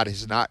 God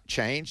has not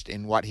changed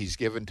in what he's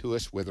given to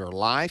us with our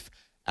life,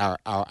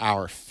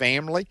 our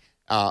family,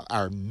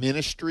 our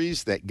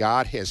ministries that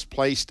God has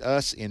placed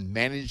us in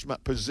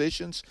management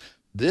positions.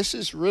 This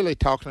is really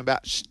talking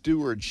about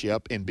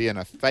stewardship and being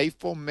a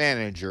faithful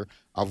manager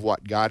of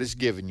what God has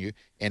given you.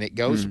 And it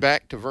goes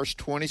back to verse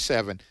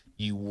 27.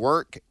 You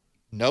work,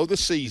 know the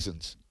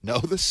seasons. Know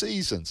the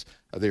seasons.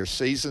 There's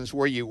seasons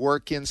where you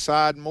work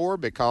inside more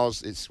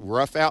because it's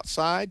rough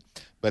outside,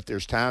 but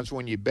there's times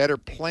when you better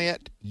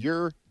plant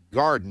your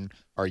garden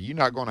or you're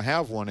not going to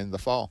have one in the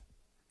fall.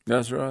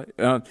 That's right.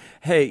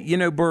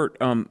 Hey, Bert,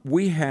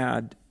 we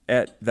had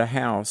at the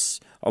house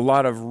a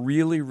lot of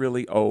really,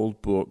 really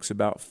old books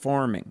about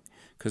farming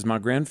because my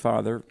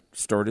grandfather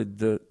started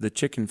the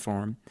chicken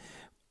farm,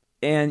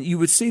 and you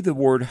would see the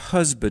word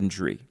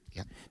husbandry.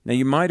 Yeah. Now,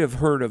 you might have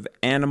heard of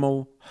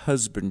animal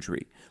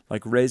husbandry,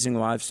 like raising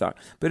livestock,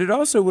 but it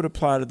also would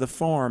apply to the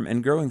farm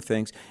and growing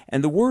things.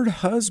 And the word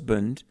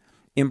husband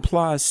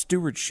implies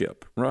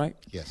stewardship, right?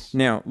 Yes.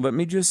 Now, let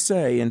me just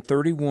say in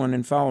 31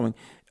 and following,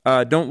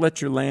 don't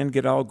let your land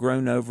get all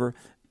grown over.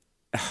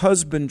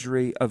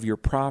 Husbandry of your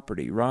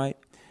property, right?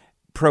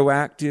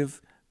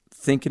 Proactive,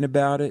 thinking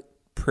about it,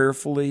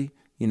 prayerfully,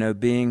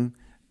 being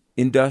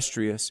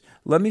industrious.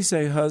 Let me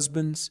say,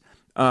 husbands,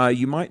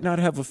 you might not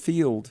have a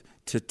field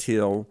to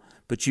till,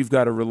 but you've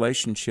got a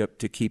relationship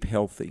to keep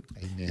healthy.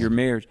 Amen. Your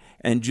marriage.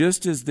 And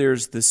just as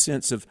there's the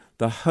sense of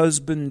the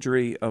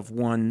husbandry of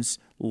one's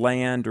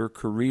land or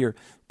career,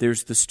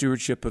 there's the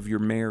stewardship of your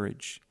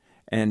marriage.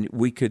 And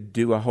we could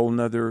do a whole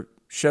nother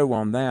show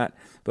on that.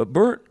 But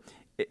Bert,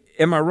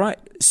 am I right?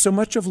 So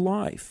much of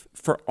life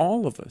for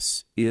all of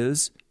us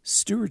is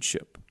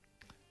stewardship.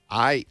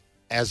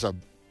 As a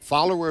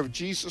follower of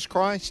Jesus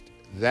Christ,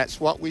 that's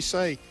what we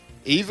say.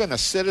 Even a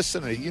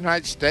citizen of the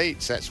United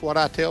States, that's what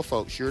I tell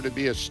folks. You're to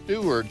be a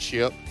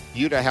stewardship.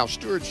 You to have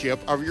stewardship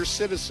of your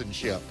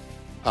citizenship.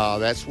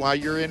 That's why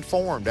you're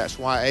informed. That's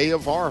why A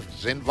of R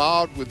is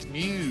involved with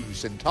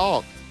news and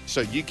talk,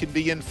 so you can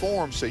be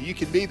informed, so you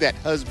can be that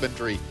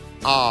husbandry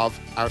of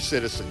our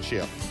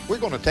citizenship. We're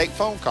going to take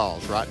phone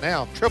calls right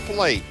now.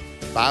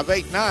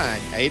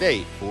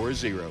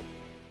 888-589-8840.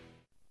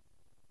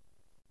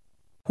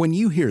 When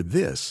you hear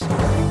this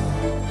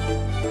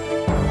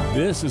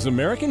is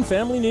American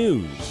Family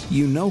News.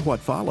 You know what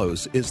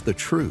follows is the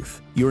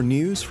truth. Your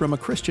news from a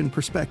Christian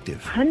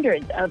perspective.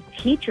 Hundreds of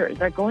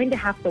teachers are going to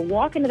have to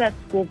walk into that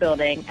school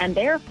building, and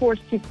they are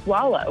forced to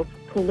swallow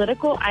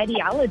political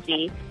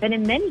ideology that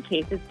in many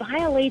cases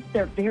violates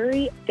their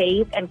very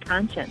faith and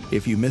conscience.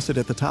 If you miss it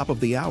at the top of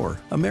the hour,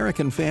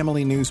 American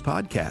Family News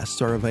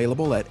podcasts are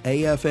available at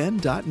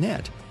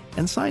afn.net.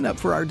 And sign up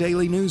for our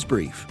daily news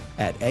brief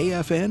at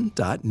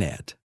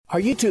afn.net. Are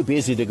you too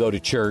busy to go to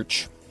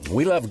church?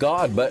 We love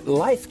God, but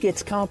life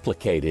gets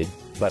complicated.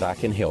 But I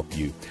can help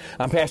you.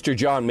 I'm Pastor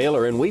John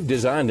Miller, and we've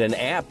designed an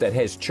app that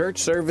has church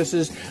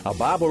services, a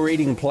Bible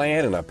reading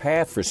plan, and a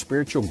path for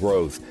spiritual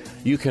growth.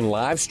 You can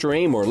live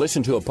stream or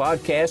listen to a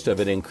podcast of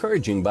an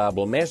encouraging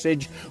Bible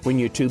message when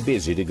you're too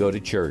busy to go to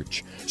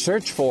church.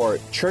 Search for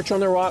Church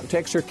on the Rock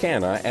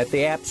Texarkana at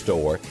the App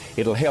Store.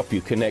 It'll help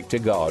you connect to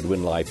God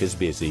when life is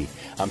busy.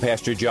 I'm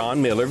Pastor John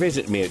Miller.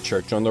 Visit me at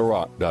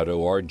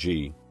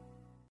churchontherock.org.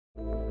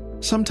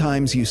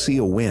 Sometimes you see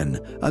a win,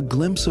 a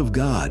glimpse of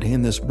God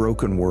in this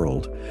broken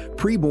world.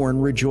 Preborn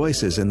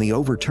rejoices in the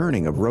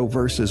overturning of Roe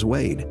v.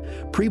 Wade.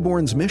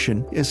 Preborn's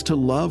mission is to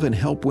love and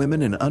help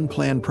women in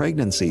unplanned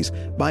pregnancies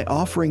by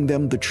offering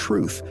them the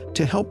truth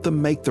to help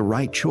them make the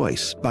right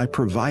choice by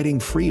providing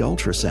free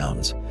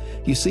ultrasounds.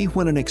 You see,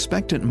 when an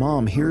expectant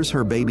mom hears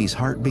her baby's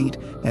heartbeat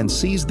and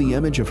sees the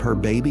image of her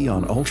baby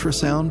on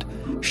ultrasound,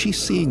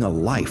 she's seeing a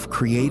life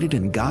created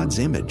in God's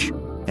image,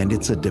 and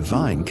it's a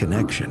divine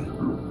connection.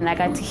 And I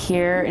got to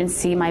hear and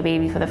see my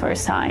baby for the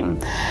first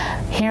time.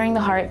 Hearing the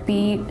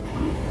heartbeat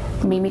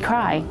made me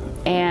cry,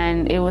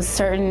 and it was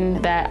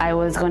certain that I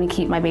was going to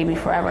keep my baby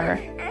forever.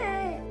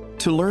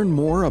 To learn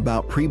more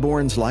about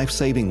Preborn's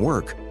life-saving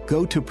work,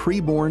 go to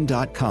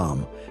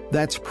preborn.com.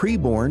 That's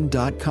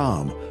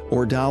preborn.com,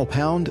 or dial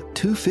pound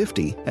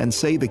 250 and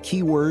say the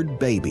keyword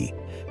baby.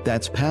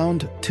 That's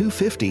pound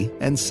 250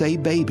 and say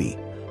baby.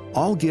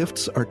 All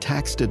gifts are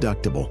tax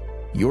deductible.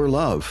 Your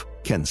love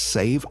can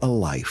save a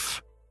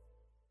life.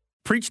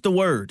 Preach the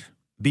word.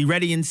 Be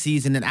ready in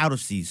season and out of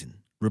season.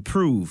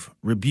 Reprove,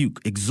 rebuke,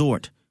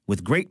 exhort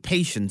with great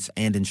patience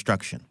and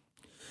instruction.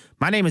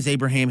 My name is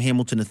Abraham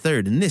Hamilton III,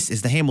 and this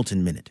is the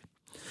Hamilton Minute.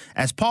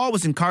 As Paul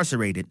was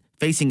incarcerated,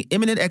 facing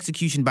imminent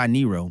execution by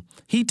Nero,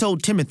 he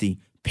told Timothy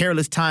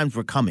perilous times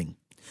were coming.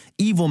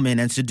 Evil men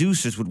and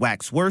seducers would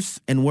wax worse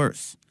and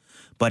worse.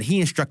 But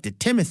he instructed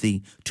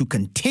Timothy to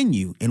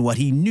continue in what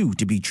he knew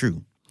to be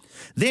true.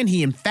 Then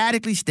he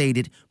emphatically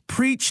stated,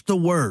 preach the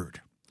word.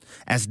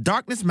 As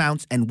darkness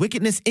mounts and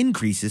wickedness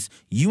increases,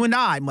 you and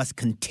I must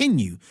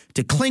continue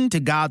to cling to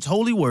God's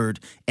holy word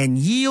and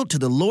yield to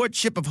the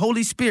lordship of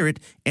Holy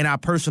Spirit in our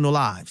personal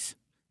lives.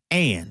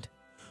 And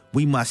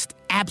we must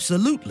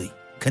absolutely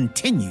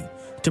continue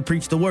to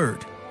preach the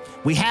word.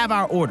 We have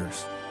our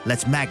orders.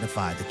 Let's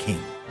magnify the King.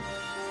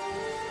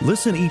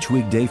 Listen each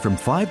weekday from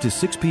 5 to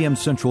 6 p.m.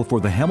 Central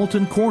for the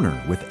Hamilton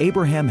Corner with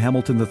Abraham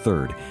Hamilton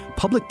III,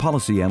 Public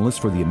Policy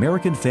Analyst for the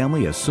American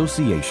Family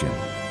Association.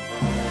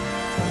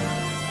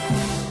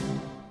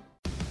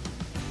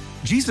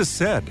 Jesus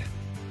said,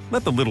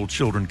 "Let the little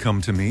children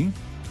come to me,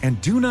 and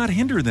do not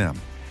hinder them,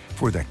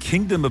 for the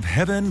kingdom of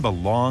heaven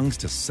belongs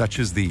to such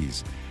as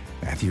these."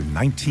 Matthew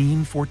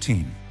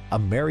 19:14.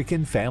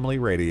 American Family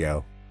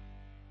Radio.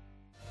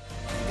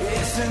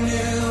 It's a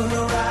new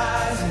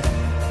horizon,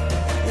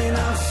 and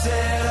I'm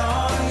set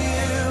on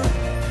you.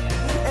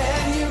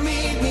 And you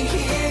meet me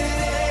here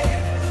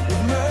today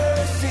with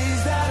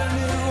mercies that are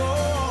new.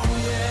 Oh,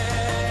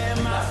 yeah,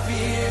 my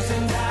fears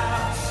and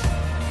doubts,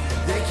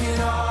 they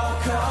can all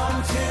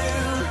come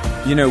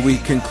to. You know, we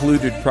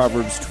concluded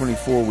Proverbs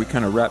 24. We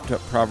kind of wrapped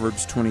up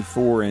Proverbs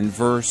 24 in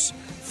verse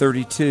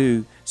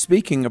 32.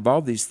 Speaking of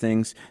all these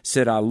things,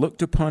 said, I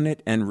looked upon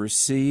it and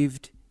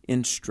received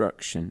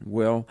instruction.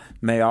 Well,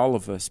 may all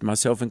of us,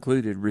 myself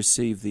included,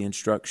 receive the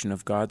instruction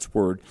of God's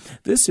Word.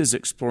 This is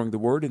Exploring the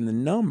Word, and the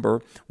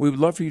number, we would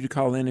love for you to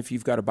call in if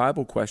you've got a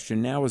Bible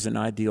question. Now is an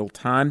ideal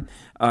time.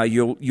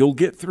 You'll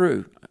get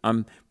through.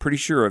 I'm pretty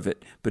sure of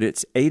it, but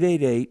it's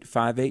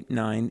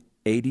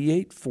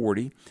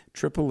 888-589-8840,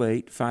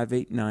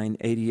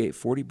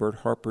 888-589-8840. Bert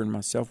Harper and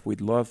myself, we'd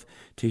love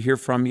to hear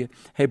from you.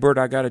 Hey, Bert,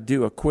 I got to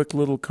do a quick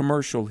little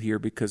commercial here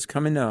because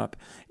coming up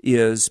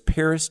is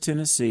Paris,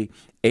 Tennessee,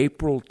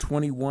 April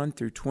 21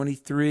 through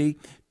 23,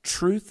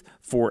 Truth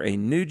for a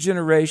New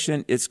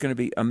Generation. It's going to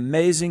be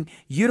amazing.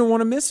 You don't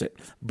want to miss it.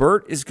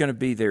 Bert is going to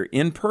be there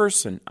in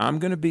person. I'm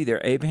going to be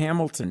there. Abe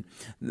Hamilton,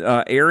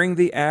 airing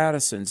the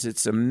Addisons.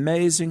 It's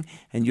amazing,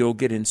 and you'll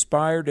get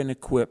inspired and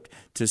equipped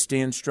to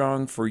stand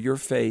strong for your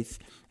faith.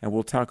 And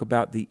we'll talk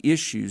about the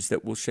issues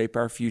that will shape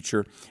our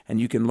future.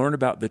 And you can learn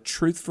about the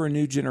Truth for a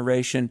New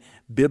Generation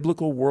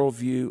Biblical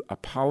Worldview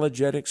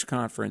Apologetics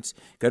Conference.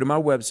 Go to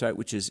my website,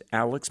 which is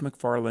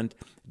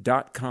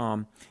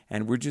alexmcfarland.com.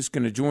 And we're just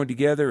going to join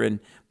together.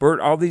 And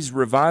Bert, all these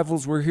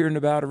revivals we're hearing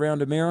about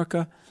around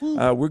America,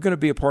 we're going to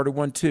be a part of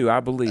one too, I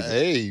believe.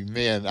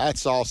 Amen.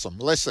 That's awesome.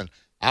 Listen,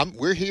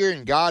 we're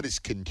hearing God is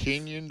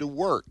continuing to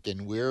work,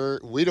 and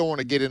we don't want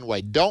to get in the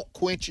way. Don't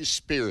quench His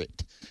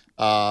Spirit.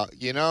 I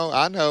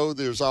know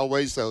there's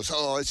always those,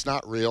 it's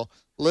not real.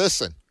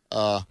 Listen,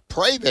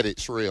 pray that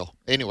it's real.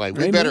 Anyway,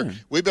 we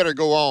better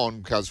go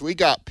on because we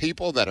got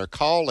people that are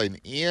calling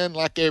in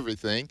like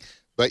everything.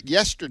 But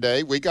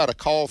yesterday we got a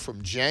call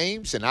from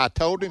James, and I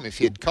told him if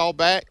he'd call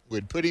back,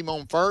 we'd put him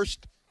on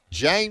first.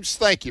 James,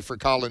 thank you for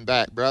calling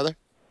back, brother.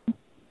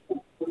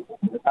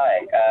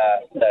 Hi,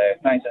 so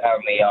thanks for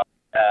having me on.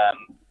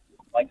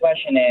 My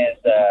question is,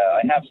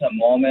 I have some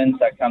Mormons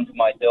that come to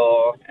my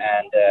door,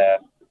 and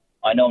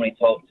I normally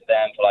talk to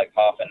them for like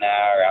half an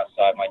hour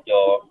outside my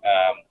door.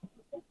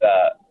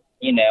 But,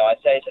 I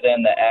say to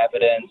them that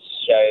evidence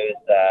shows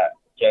that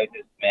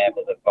Joseph Smith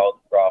was a false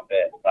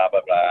prophet, blah,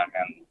 blah, blah.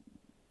 And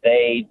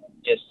they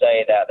just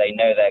say that they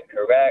know they're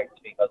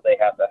correct because they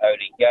have the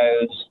Holy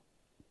Ghost.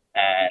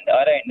 And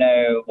I don't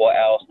know what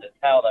else to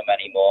tell them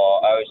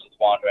anymore. I was just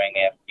wondering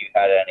if you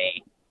had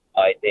any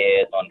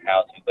ideas on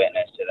how to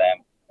witness to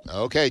them.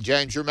 Okay,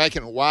 James, you're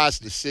making a wise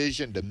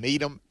decision to meet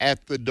them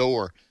at the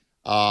door.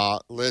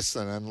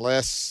 Listen,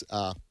 unless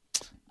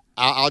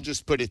I'll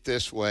just put it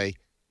this way.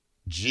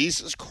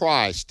 Jesus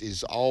Christ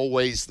is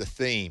always the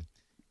theme.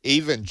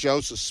 Even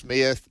Joseph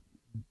Smith,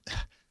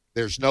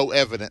 there's no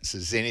evidence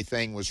as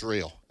anything was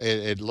real.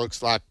 It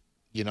looks like,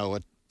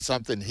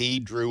 something he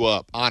drew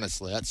up.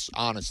 Honestly, that's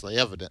honestly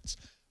evidence.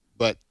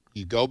 But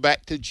you go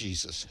back to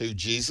Jesus, who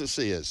Jesus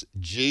is.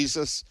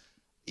 Jesus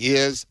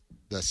is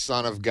the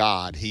Son of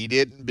God. He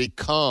didn't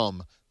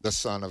become the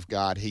Son of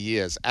God. He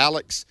is.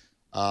 Alex,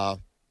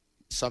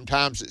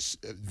 sometimes it's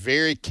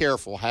very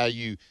careful how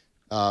you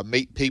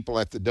meet people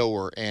at the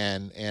door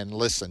and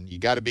listen. You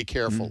got to be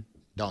careful,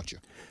 don't you?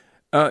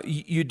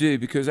 You do,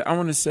 because I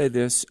want to say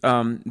this.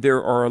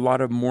 There are a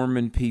lot of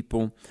Mormon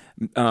people,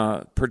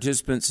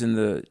 participants in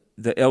the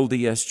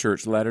LDS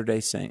Church,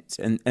 Latter-day Saints,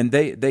 and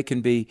they can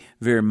be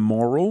very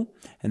moral,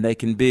 and they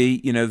can be,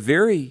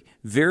 very,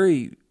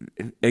 very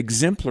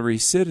exemplary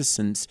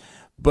citizens.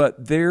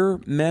 but their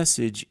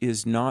message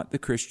is not the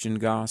Christian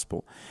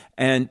gospel.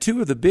 And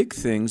two of the big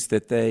things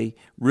that they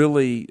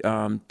really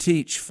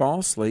teach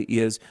falsely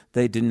is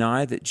they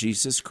deny that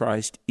Jesus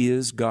Christ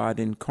is God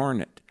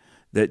incarnate,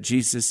 that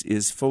Jesus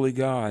is fully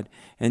God.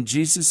 And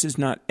Jesus is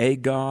not a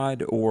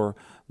God or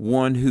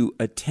one who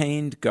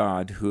attained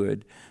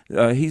godhood.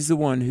 He's the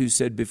one who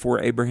said,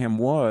 before Abraham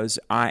was,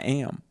 I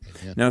am.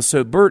 Amen. Now,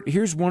 so Bert,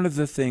 here's one of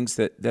the things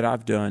that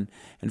I've done.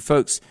 And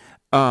folks,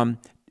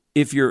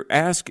 if you're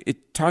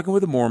talking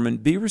with a Mormon,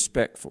 be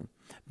respectful.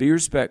 Be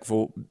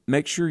respectful.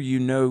 Make sure you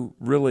know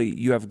really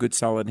you have a good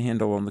solid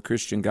handle on the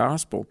Christian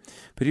gospel.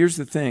 But here's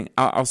the thing.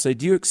 I'll say,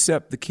 do you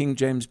accept the King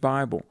James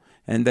Bible?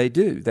 And they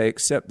do. They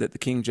accept that the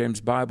King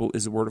James Bible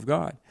is the Word of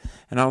God.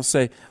 And I'll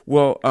say,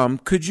 well,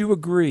 could you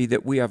agree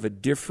that we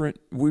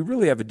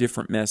really have a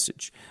different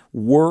message?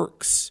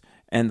 Works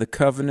and the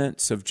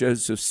covenants of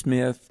Joseph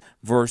Smith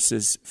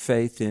versus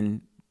faith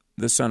in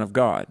the Son of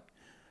God.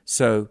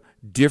 So,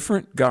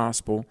 different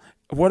gospel.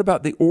 What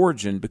about the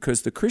origin?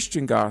 Because the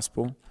Christian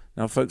gospel,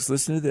 now folks,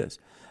 listen to this.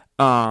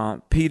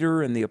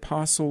 Peter and the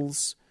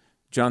apostles,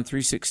 John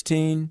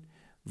 3:16,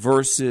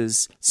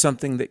 versus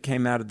something that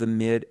came out of the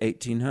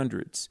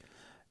mid-1800s.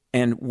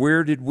 And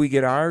where did we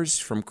get ours?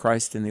 From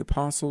Christ and the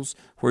apostles.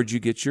 Where did you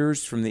get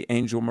yours? From the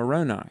angel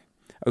Moroni.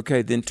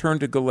 Okay, then turn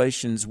to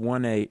Galatians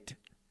 1:8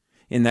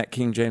 in that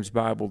King James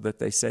Bible that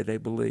they say they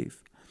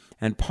believe.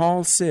 And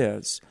Paul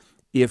says,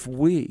 if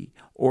we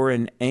or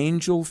an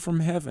angel from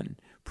heaven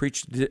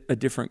preach a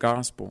different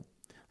gospel,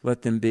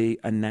 let them be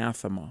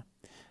anathema.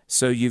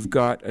 So you've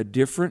got a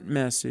different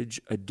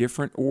message, a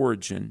different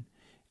origin,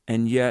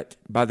 and yet,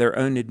 by their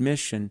own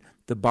admission,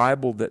 the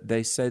Bible that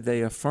they say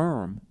they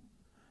affirm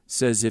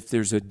says if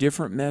there's a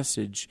different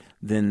message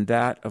than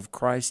that of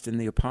Christ and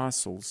the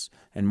apostles,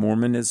 and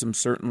Mormonism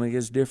certainly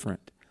is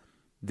different,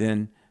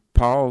 then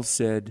Paul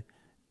said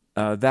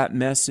that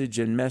message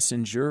and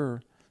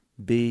messenger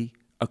be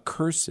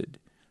accursed.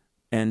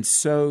 And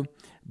so,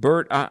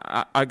 Bert,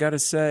 I got to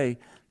say,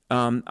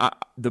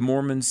 the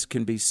Mormons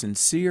can be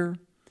sincere.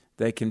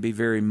 They can be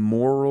very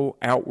moral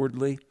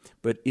outwardly,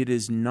 but it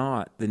is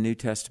not the New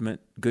Testament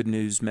good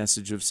news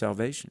message of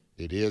salvation.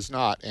 It is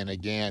not. And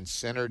again,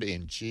 centered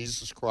in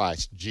Jesus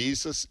Christ.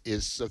 Jesus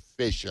is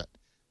sufficient.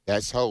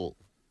 That's whole.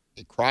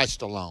 In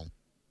Christ alone,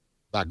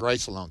 by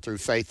grace alone, through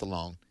faith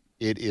alone.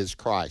 It is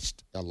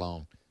Christ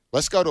alone.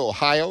 Let's go to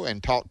Ohio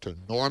and talk to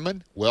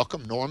Norman.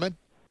 Welcome, Norman.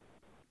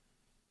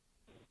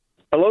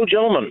 Hello,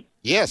 gentlemen.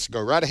 Yes, go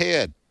right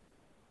ahead.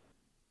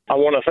 I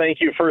want to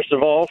thank you, first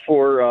of all,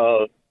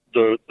 for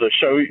the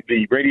show,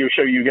 the radio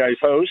show you guys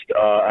host.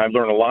 I've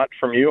learned a lot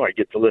from you. I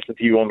get to listen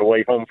to you on the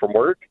way home from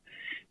work.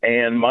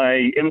 And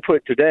my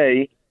input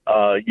today,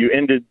 you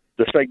ended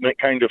the segment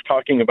kind of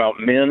talking about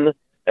men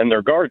and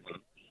their garden.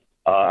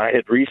 I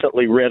had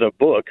recently read a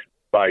book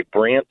by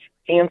Brant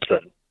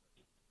Hansen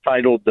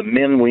titled The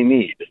Men We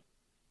Need.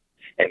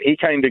 And he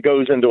kind of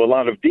goes into a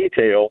lot of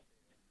detail.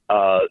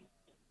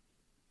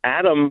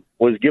 Adam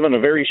was given a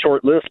very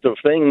short list of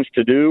things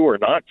to do or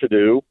not to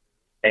do,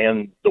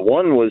 and the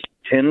one was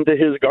tend to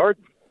his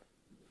garden.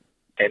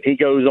 And he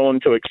goes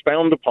on to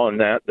expound upon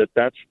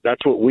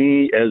that's what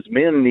we as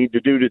men need to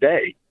do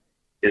today,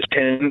 is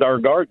tend our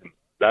garden.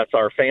 That's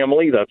our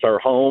family, that's our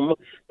home,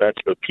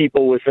 that's the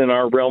people within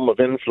our realm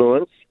of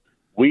influence.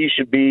 We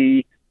should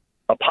be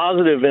a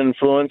positive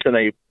influence and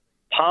a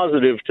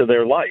positive to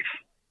their life.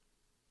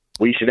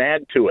 We should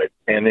add to it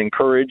and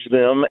encourage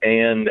them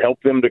and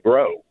help them to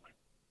grow.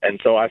 And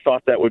so I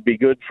thought that would be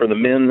good for the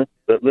men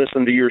that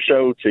listen to your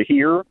show to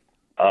hear.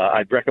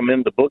 I'd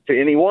recommend the book to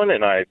anyone,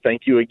 and I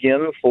thank you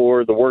again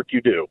for the work you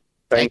do.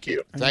 Thank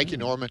you. Thank you,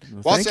 Norman.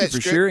 Well, thank you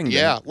for sharing that.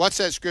 Yeah, what's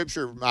that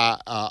scripture? My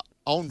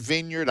own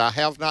vineyard I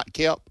have not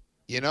kept,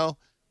 you know?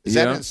 Is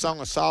that in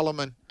Song of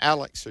Solomon,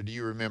 Alex, or do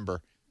you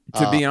remember?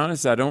 To be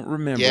honest, I don't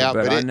remember,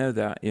 but I know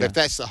that. Yeah. But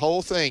that's the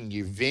whole thing.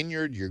 Your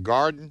vineyard, your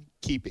garden,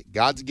 keep it.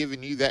 God's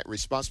given you that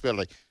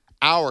responsibility.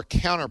 Our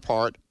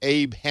counterpart,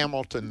 Abe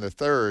Hamilton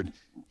III,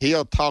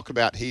 he'll talk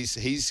about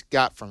he's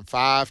got from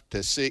 5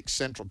 to 6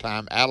 Central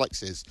Time.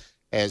 Alex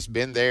has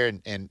been there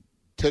and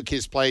took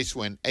his place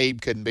when Abe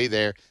couldn't be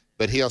there.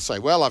 But he'll say,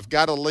 well, I've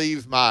got to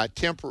leave my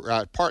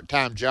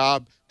part-time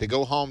job to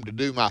go home to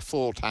do my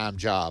full-time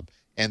job.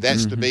 And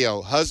that's to be a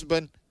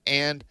husband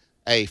and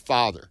a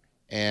father.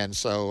 And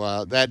so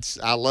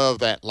I love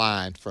that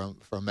line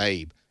from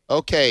Abe.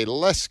 Okay,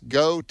 let's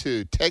go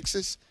to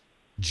Texas.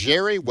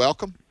 Jerry,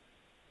 welcome.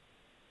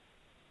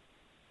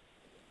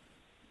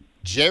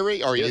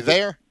 Jerry, are you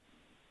there?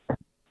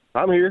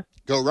 I'm here.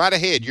 Go right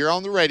ahead. You're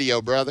on the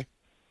radio, brother.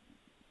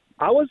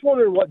 I was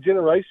wondering what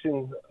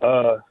generation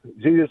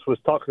Jesus was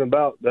talking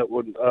about that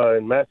would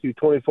in Matthew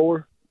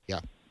 24. Yeah.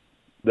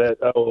 That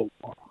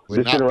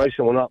this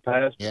generation will not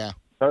pass. Yeah.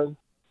 Turn.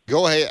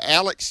 Go ahead,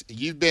 Alex.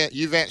 You've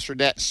answered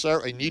that,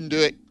 sir, and you can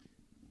do it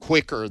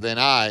quicker than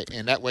I,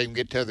 and that way we can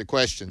get to other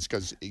questions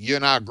because you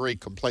and I agree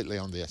completely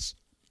on this.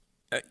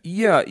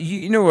 Yeah,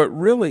 you know what,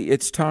 really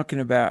it's talking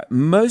about,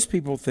 most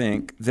people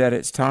think that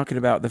it's talking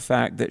about the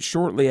fact that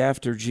shortly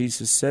after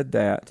Jesus said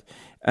that,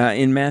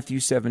 In Matthew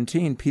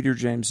 17, Peter,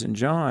 James, and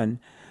John,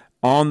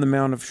 on the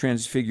Mount of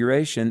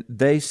Transfiguration,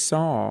 they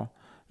saw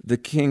the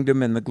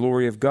kingdom and the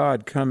glory of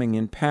God coming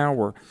in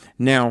power.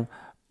 Now,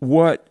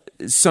 what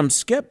some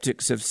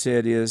skeptics have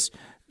said is,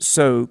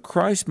 so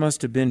Christ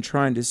must have been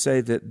trying to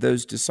say that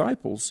those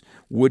disciples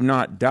would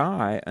not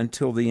die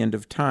until the end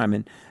of time.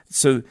 And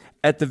so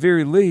at the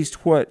very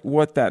least,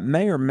 what that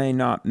may or may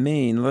not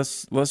mean,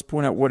 let's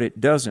point out what it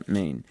doesn't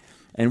mean.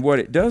 And what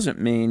it doesn't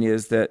mean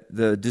is that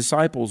the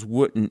disciples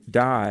wouldn't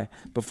die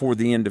before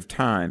the end of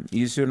time.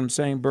 You see what I'm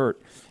saying,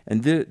 Bert?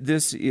 And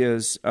this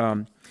is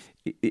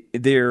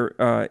there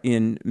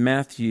in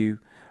Matthew,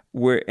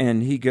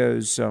 and he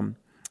goes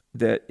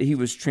that he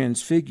was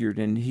transfigured,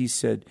 and he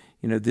said,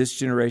 this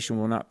generation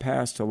will not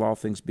pass till all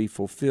things be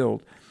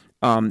fulfilled.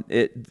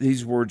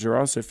 These words are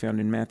also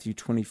found in Matthew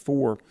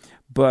 24.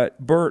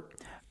 But, Bert,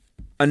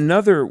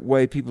 another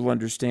way people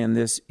understand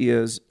this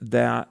is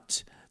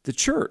that the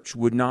church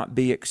would not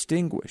be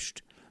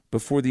extinguished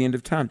before the end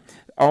of time.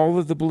 All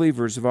of the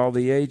believers of all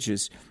the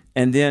ages.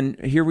 And then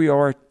here we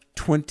are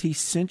 20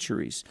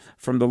 centuries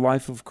from the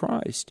life of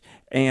Christ,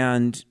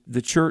 and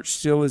the church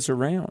still is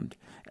around.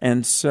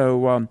 And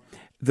so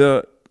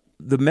the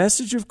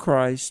message of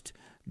Christ,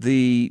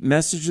 the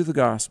message of the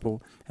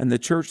gospel, and the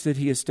church that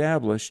he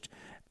established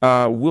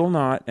will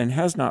not and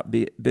has not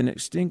been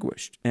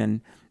extinguished.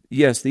 And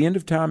yes, the end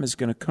of time is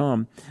going to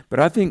come, but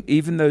I think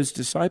even those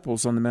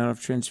disciples on the Mount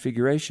of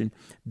Transfiguration,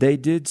 they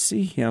did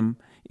see him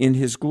in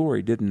his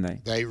glory, didn't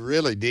they? They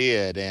really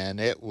did, and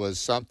it was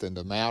something,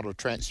 the Mount of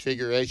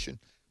Transfiguration.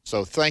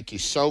 So thank you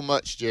so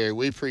much, Jerry.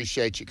 We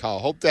appreciate your call.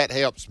 Hope that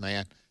helps,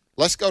 man.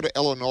 Let's go to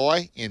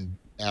Illinois, and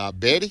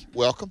Betty,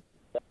 welcome.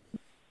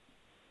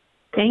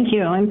 Thank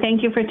you, and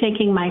thank you for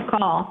taking my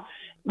call.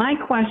 My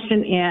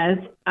question is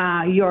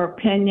your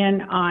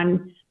opinion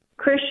on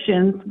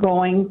Christians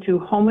going to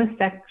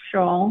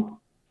homosexual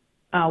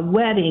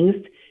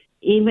weddings,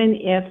 even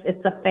if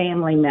it's a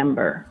family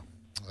member.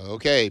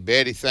 Okay,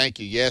 Betty, thank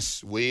you.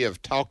 Yes, we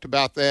have talked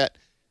about that,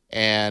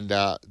 and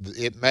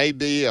it may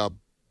be a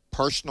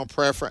personal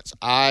preference.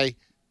 I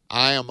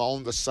am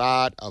on the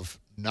side of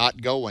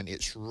not going.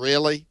 It's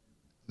really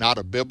not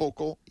a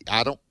biblical.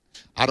 I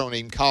don't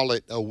even call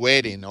it a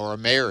wedding or a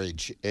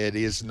marriage. It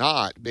is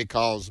not,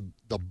 because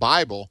the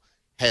Bible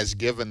has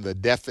given the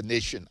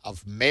definition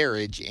of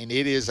marriage, and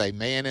it is a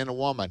man and a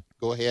woman.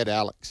 Go ahead,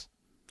 Alex.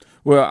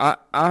 Well,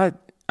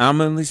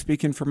 I'm only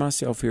speaking for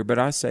myself here, but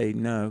I say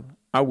no,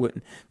 I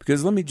wouldn't.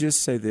 Because let me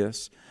just say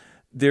this.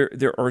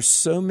 There are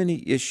so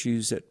many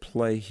issues at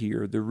play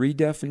here. The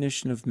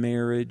redefinition of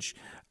marriage,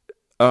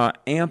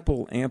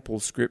 ample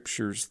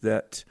scriptures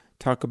that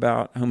talk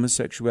about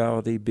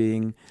homosexuality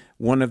being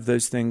one of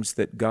those things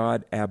that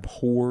God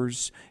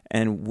abhors,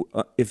 and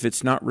if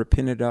it's not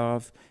repented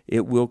of,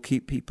 it will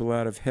keep people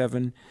out of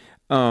heaven.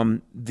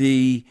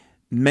 The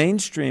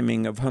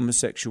mainstreaming of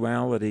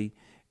homosexuality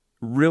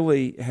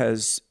really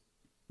has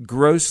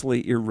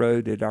grossly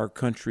eroded our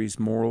country's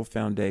moral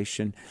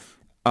foundation,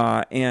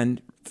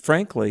 and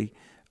frankly,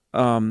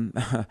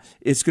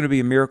 it's going to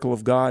be a miracle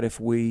of God if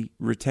we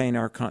retain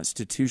our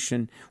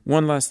Constitution.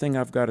 One last thing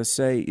I've got to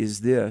say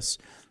is this,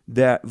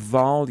 that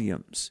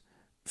volumes,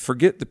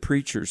 forget the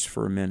preachers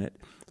for a minute,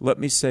 let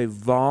me say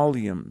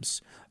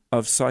volumes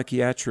of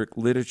psychiatric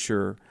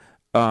literature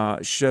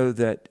show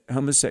that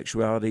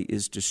homosexuality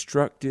is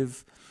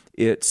destructive.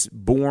 It's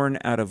born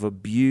out of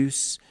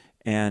abuse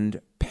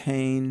and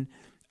pain.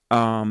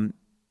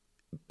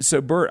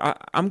 So, Bert,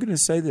 I'm going to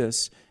say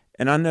this,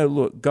 and I know,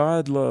 look,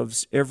 God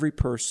loves every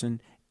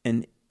person,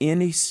 and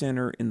any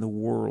sinner in the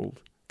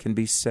world can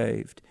be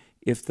saved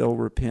if they'll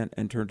repent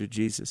and turn to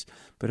Jesus.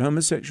 But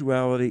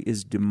homosexuality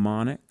is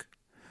demonic.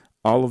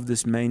 All of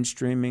this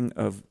mainstreaming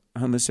of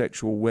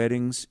homosexual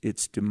weddings,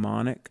 it's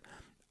demonic.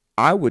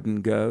 I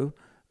wouldn't go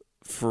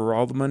for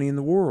all the money in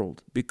the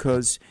world,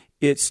 because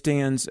it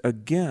stands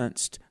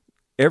against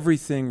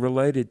everything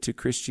related to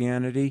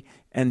Christianity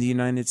and the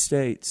United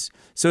States.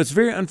 So it's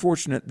very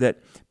unfortunate that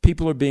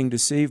people are being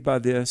deceived by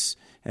this,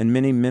 and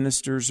many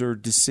ministers are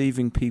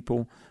deceiving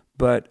people.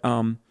 But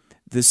I'm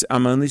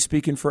only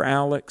speaking for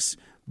Alex,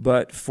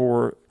 but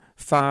for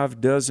 6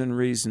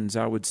 reasons,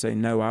 I would say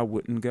no, I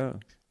wouldn't go.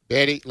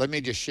 Betty, let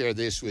me just share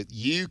this with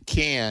you. You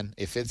can,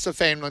 if it's a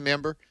family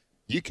member,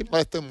 you can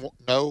let them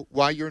know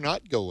why you're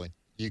not going.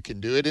 You can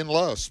do it in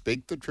love.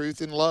 Speak the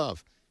truth in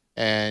love.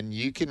 And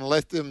you can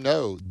let them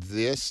know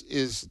this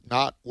is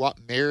not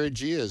what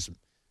marriage is.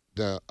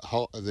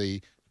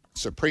 The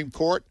Supreme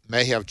Court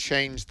may have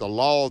changed the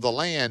law of the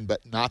land,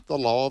 but not the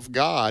law of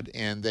God,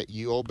 and that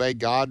you obey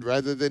God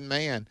rather than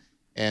man.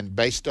 And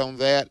based on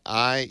that,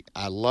 I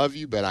love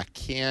you, but I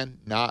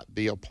cannot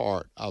be a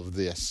part of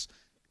this.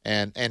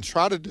 And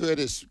try to do it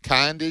as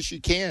kind as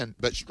you can,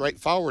 but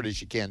straightforward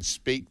as you can.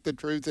 Speak the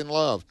truth in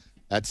love.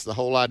 That's the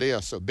whole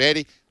idea. So,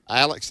 Betty,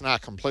 Alex and I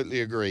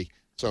completely agree.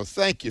 So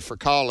thank you for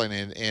calling.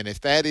 And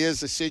if that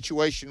is a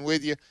situation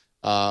with you,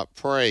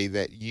 pray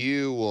that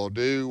you will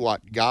do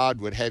what God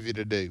would have you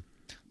to do.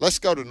 Let's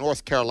go to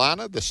North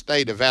Carolina, the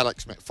state of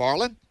Alex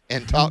McFarland,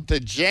 and talk to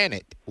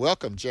Janet.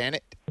 Welcome,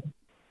 Janet. Welcome, Janet. Janet.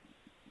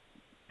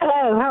 Hi, Alex.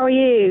 Hello, how are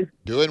you?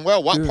 Doing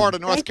well. What part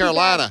of North Thank you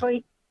Carolina? guys for-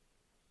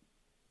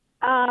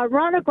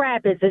 Roanoke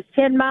Rapids. It's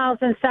 10 miles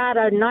inside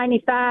of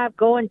 95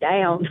 going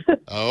down.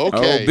 Okay.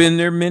 Oh, been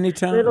there many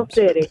times. Little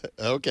city.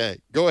 Okay.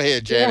 Go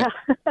ahead, Janet.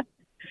 Yeah.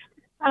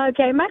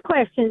 Okay, my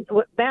question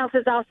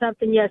bounces off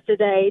something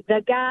yesterday.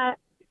 The guy,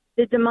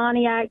 the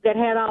demoniac that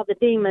had all the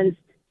demons,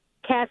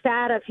 cast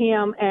out of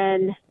him,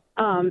 and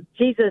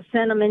Jesus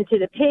sent him into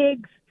the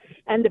pigs,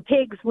 and the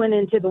pigs went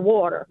into the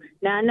water.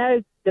 Now, I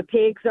know the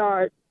pigs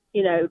are,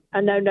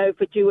 a no-no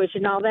for Jewish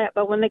and all that,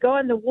 but when they go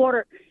in the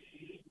water,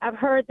 I've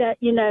heard that,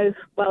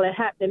 well, it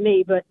happened to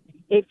me, but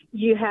if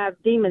you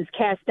have demons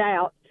cast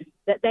out,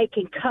 that they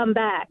can come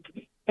back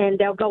and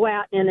they'll go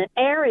out in an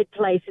arid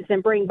places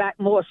and bring back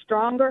more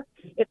stronger.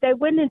 If they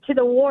went into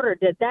the water,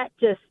 did that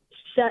just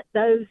shut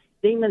those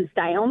demons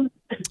down?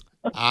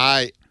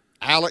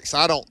 Alex,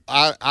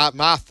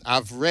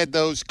 I've read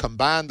those,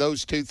 combined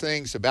those two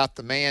things about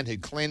the man who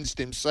cleansed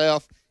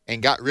himself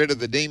and got rid of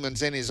the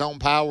demons in his own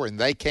power, and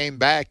they came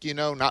back,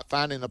 not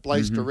finding a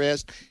place to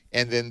rest.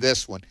 And then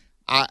this one,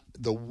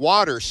 the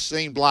water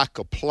seemed like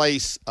a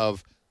place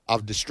of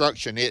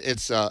destruction. It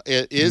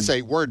is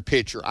a word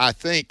picture, I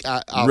think.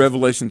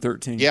 Revelation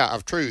 13. Yeah,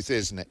 of truth,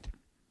 isn't it?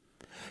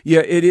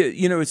 Yeah, it is.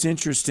 It's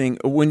interesting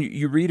when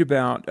you read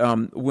about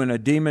when a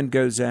demon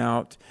goes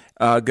out,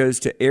 goes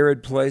to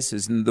arid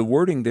places, and the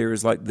wording there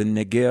is like the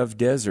Negev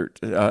desert,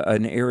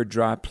 an arid,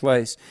 dry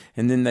place,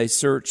 and then they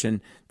search,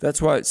 and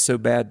that's why it's so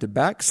bad to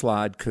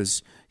backslide,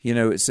 because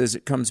it says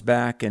it comes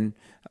back, and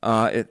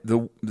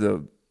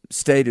the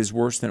state is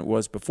worse than it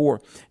was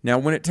before. Now,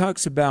 when it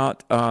talks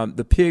about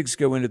the pigs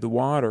go into the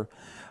water,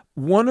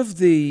 one of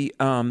the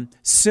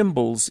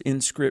symbols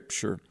in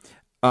Scripture,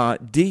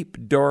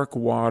 deep, dark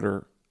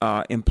water,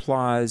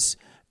 implies,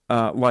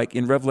 like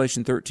in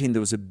Revelation 13, there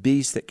was a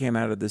beast that came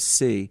out of the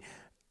sea.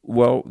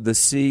 Well, the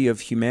sea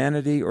of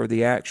humanity or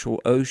the actual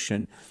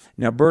ocean.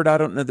 Now, Bert, I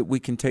don't know that we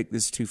can take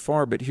this too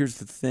far, but here's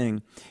the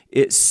thing.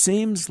 It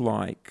seems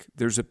like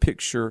there's a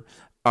picture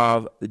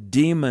of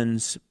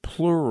demons,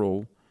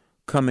 plural,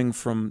 coming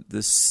from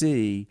the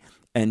sea,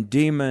 and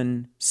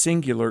demon,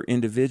 singular,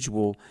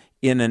 individual,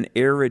 in an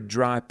arid,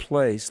 dry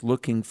place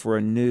looking for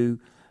a new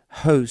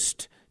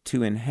host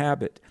to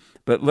inhabit.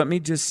 But let me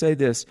just say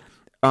this.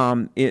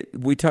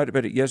 We talked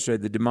about it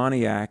yesterday, the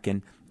demoniac,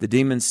 and the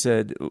demon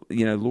said,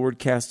 Lord,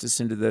 cast us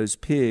into those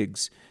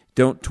pigs.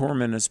 Don't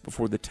torment us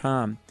before the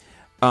time.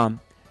 I'm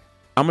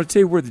going to tell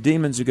you where the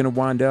demons are going to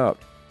wind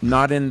up.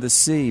 Not in the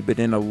sea, but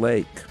in a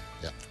lake,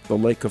 the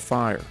lake of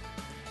fire.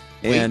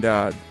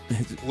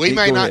 We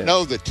may not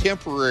know the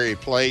temporary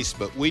place,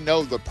 but we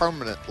know the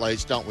permanent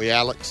place, don't we,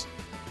 Alex?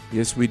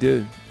 Yes, we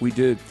do. We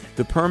do.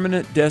 The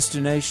permanent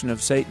destination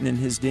of Satan and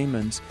his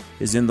demons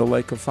is in the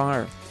lake of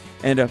fire.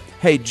 And,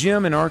 hey,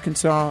 Jim in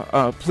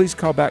Arkansas, please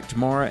call back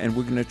tomorrow, and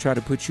we're going to try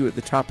to put you at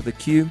the top of the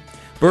queue.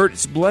 Bert,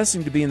 it's a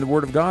blessing to be in the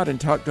Word of God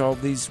and talk to all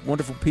these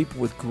wonderful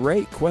people with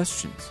great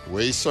questions.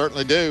 We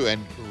certainly do.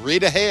 And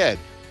read ahead,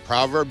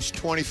 Proverbs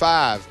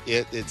 25.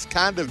 It's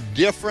kind of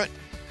different.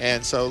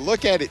 And so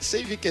look at it, see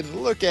if you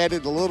can look at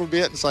it a little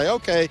bit and say,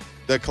 okay,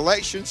 the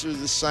collections are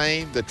the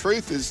same, the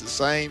truth is the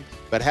same,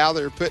 but how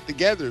they're put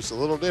together is a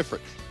little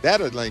different.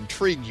 That'll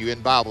intrigue you in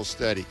Bible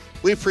study.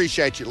 We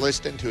appreciate you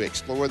listening to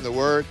Exploring the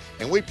Word,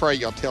 and we pray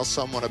you'll tell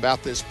someone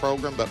about this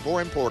program, but more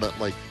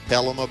importantly,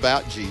 tell them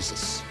about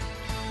Jesus.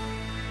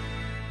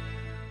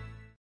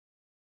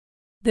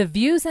 The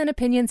views and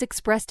opinions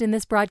expressed in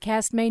this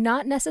broadcast may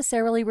not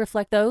necessarily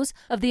reflect those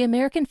of the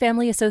American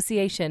Family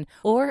Association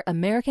or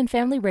American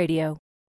Family Radio.